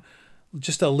down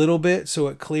just a little bit so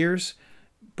it clears.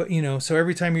 But, so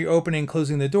every time you're opening and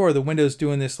closing the door, the window's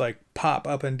doing this like pop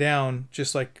up and down,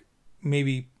 just like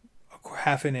maybe a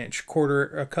half an inch,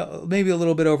 maybe a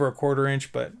little bit over a quarter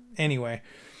inch. But anyway,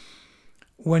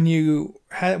 when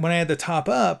I had the top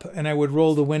up and I would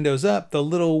roll the windows up, the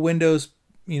little windows,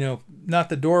 not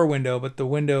the door window, but the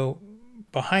window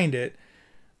behind it,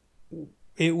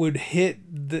 it would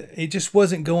it just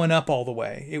wasn't going up all the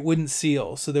way. It wouldn't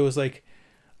seal. So there was like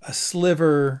a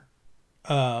sliver,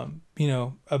 a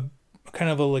kind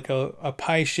of a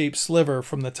pie-shaped sliver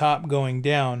from the top going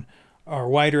down, or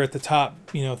wider at the top,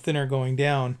 thinner going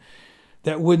down,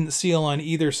 that wouldn't seal on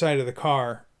either side of the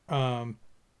car.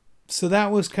 So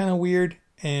that was kind of weird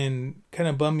and kind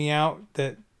of bummed me out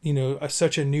that,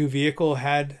 such a new vehicle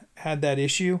had that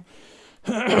issue.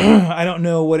 I don't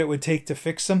know what it would take to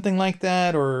fix something like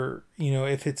that, or,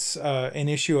 if it's an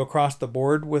issue across the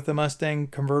board with the Mustang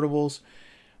convertibles.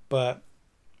 But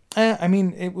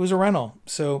it was a rental,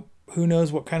 so who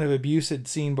knows what kind of abuse it'd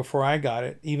seen before I got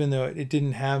it, even though it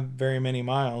didn't have very many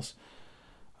miles.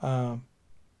 But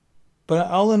but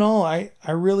all in all, I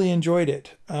really enjoyed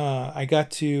it. I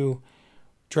got to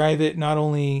drive it not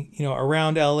only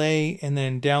around LA and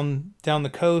then down the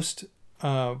coast.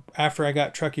 After I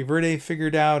got Truckee Verde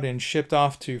figured out and shipped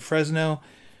off to Fresno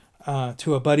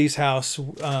to a buddy's house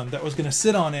that was going to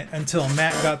sit on it until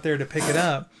Matt got there to pick it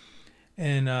up.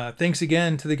 And thanks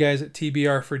again to the guys at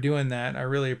TBR for doing that. I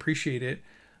really appreciate it.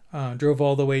 Drove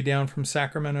all the way down from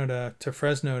Sacramento to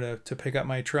Fresno to pick up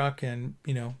my truck and,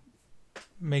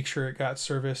 make sure it got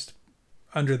serviced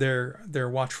under their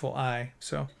watchful eye.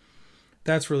 So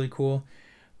that's really cool.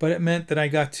 But it meant that I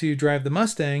got to drive the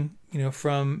Mustang,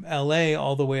 from LA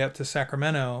all the way up to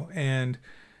Sacramento. And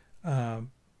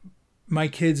my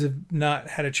kids have not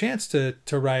had a chance to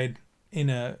ride in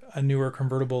a newer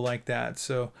convertible like that.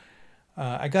 So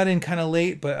I got in kind of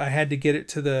late, but I had to get it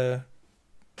to the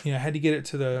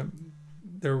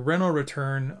rental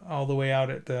return all the way out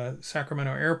at the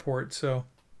Sacramento airport. So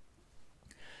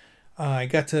I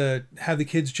got to have the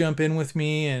kids jump in with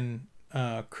me and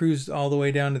cruised all the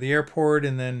way down to the airport,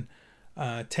 and then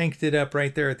tanked it up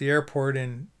right there at the airport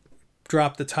and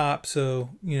dropped the top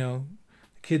so the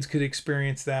kids could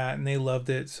experience that, and they loved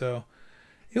it. So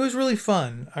it was really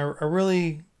fun. I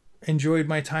really enjoyed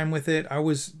my time with it. I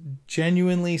was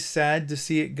genuinely sad to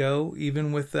see it go,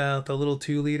 even with the little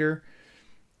 2-liter.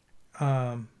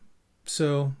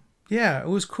 So yeah, it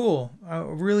was cool.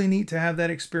 Really neat to have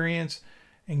that experience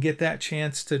and get that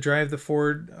chance to drive the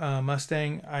Ford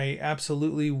Mustang. I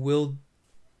absolutely will,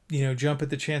 jump at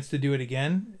the chance to do it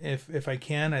again if I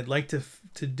can. I'd like to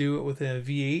do it with a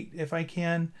V8 if I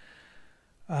can.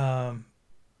 I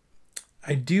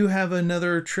do have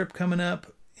another trip coming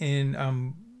up in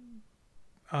in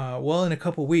a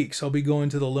couple weeks. I'll be going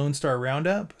to the Lone Star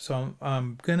Roundup, so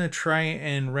I'm gonna try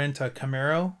and rent a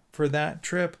Camaro for that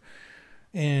trip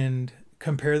and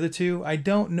compare the two. I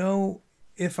don't know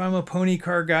if I'm a pony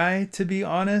car guy, to be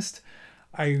honest.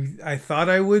 I thought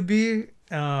I would be.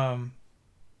 I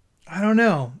don't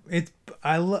know.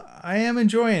 I am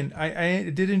enjoying.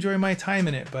 I did enjoy my time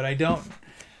in it, but I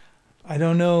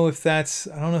don't know if that's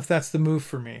the move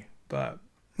for me. But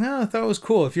no, I thought it was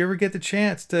cool. If you ever get the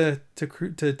chance to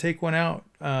take one out,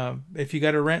 if you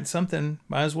got to rent something,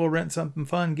 might as well rent something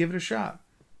fun. Give it a shot.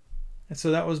 And so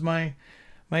that was my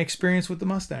experience with the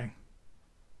Mustang.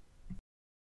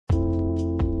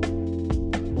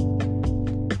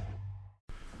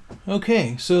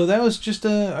 Okay, so that was just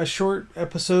a short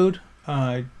episode.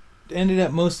 Ended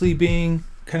up mostly being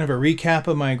kind of a recap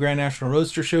of my Grand National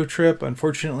Roadster Show trip.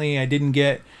 Unfortunately, I didn't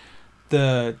get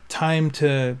the time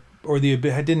I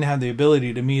didn't have the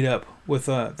ability to meet up with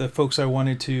the folks I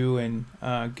wanted to and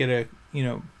get an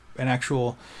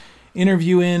actual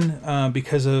interview in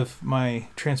because of my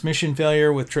transmission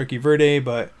failure with Truckee Verde.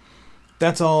 But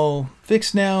that's all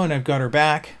fixed now, and I've got her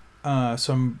back.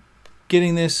 So I'm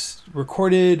getting this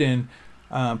recorded and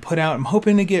put out. I'm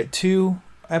hoping to get 2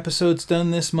 episodes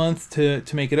done this month to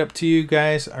make it up to you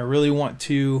guys. I really want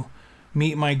to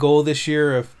meet my goal this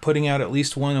year of putting out at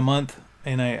least 1 a month,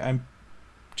 and I'm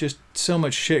just so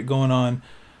much shit going on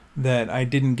that I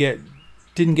didn't get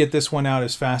this one out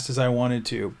as fast as I wanted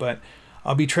to. But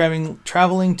I'll be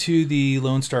traveling to the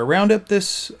Lone Star Roundup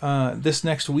this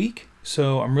next week,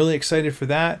 so I'm really excited for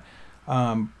that.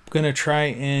 Gonna try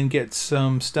and get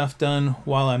some stuff done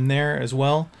while I'm there as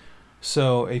well.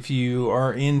 So if you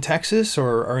are in Texas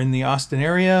or are in the Austin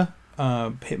area,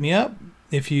 hit me up.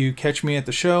 If you catch me at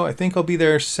the show, I think I'll be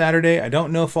there Saturday. I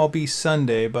don't know if I'll be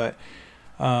Sunday, but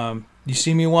you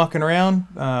see me walking around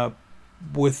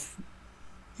with,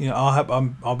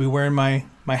 I'll be wearing my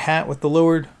hat with the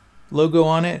lowered logo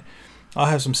on it. I'll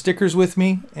have some stickers with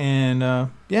me,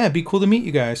 and it'd be cool to meet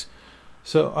you guys.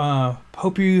 So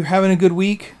hope you're having a good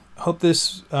week. Hope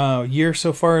this year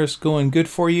so far is going good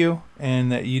for you,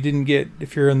 and that you didn't get,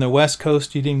 if you're in the West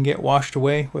Coast, you didn't get washed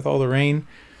away with all the rain.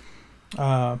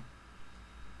 That's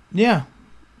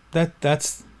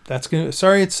gonna.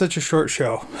 Sorry, it's such a short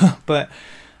show, but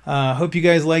hope you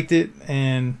guys liked it,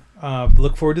 and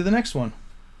look forward to the next one.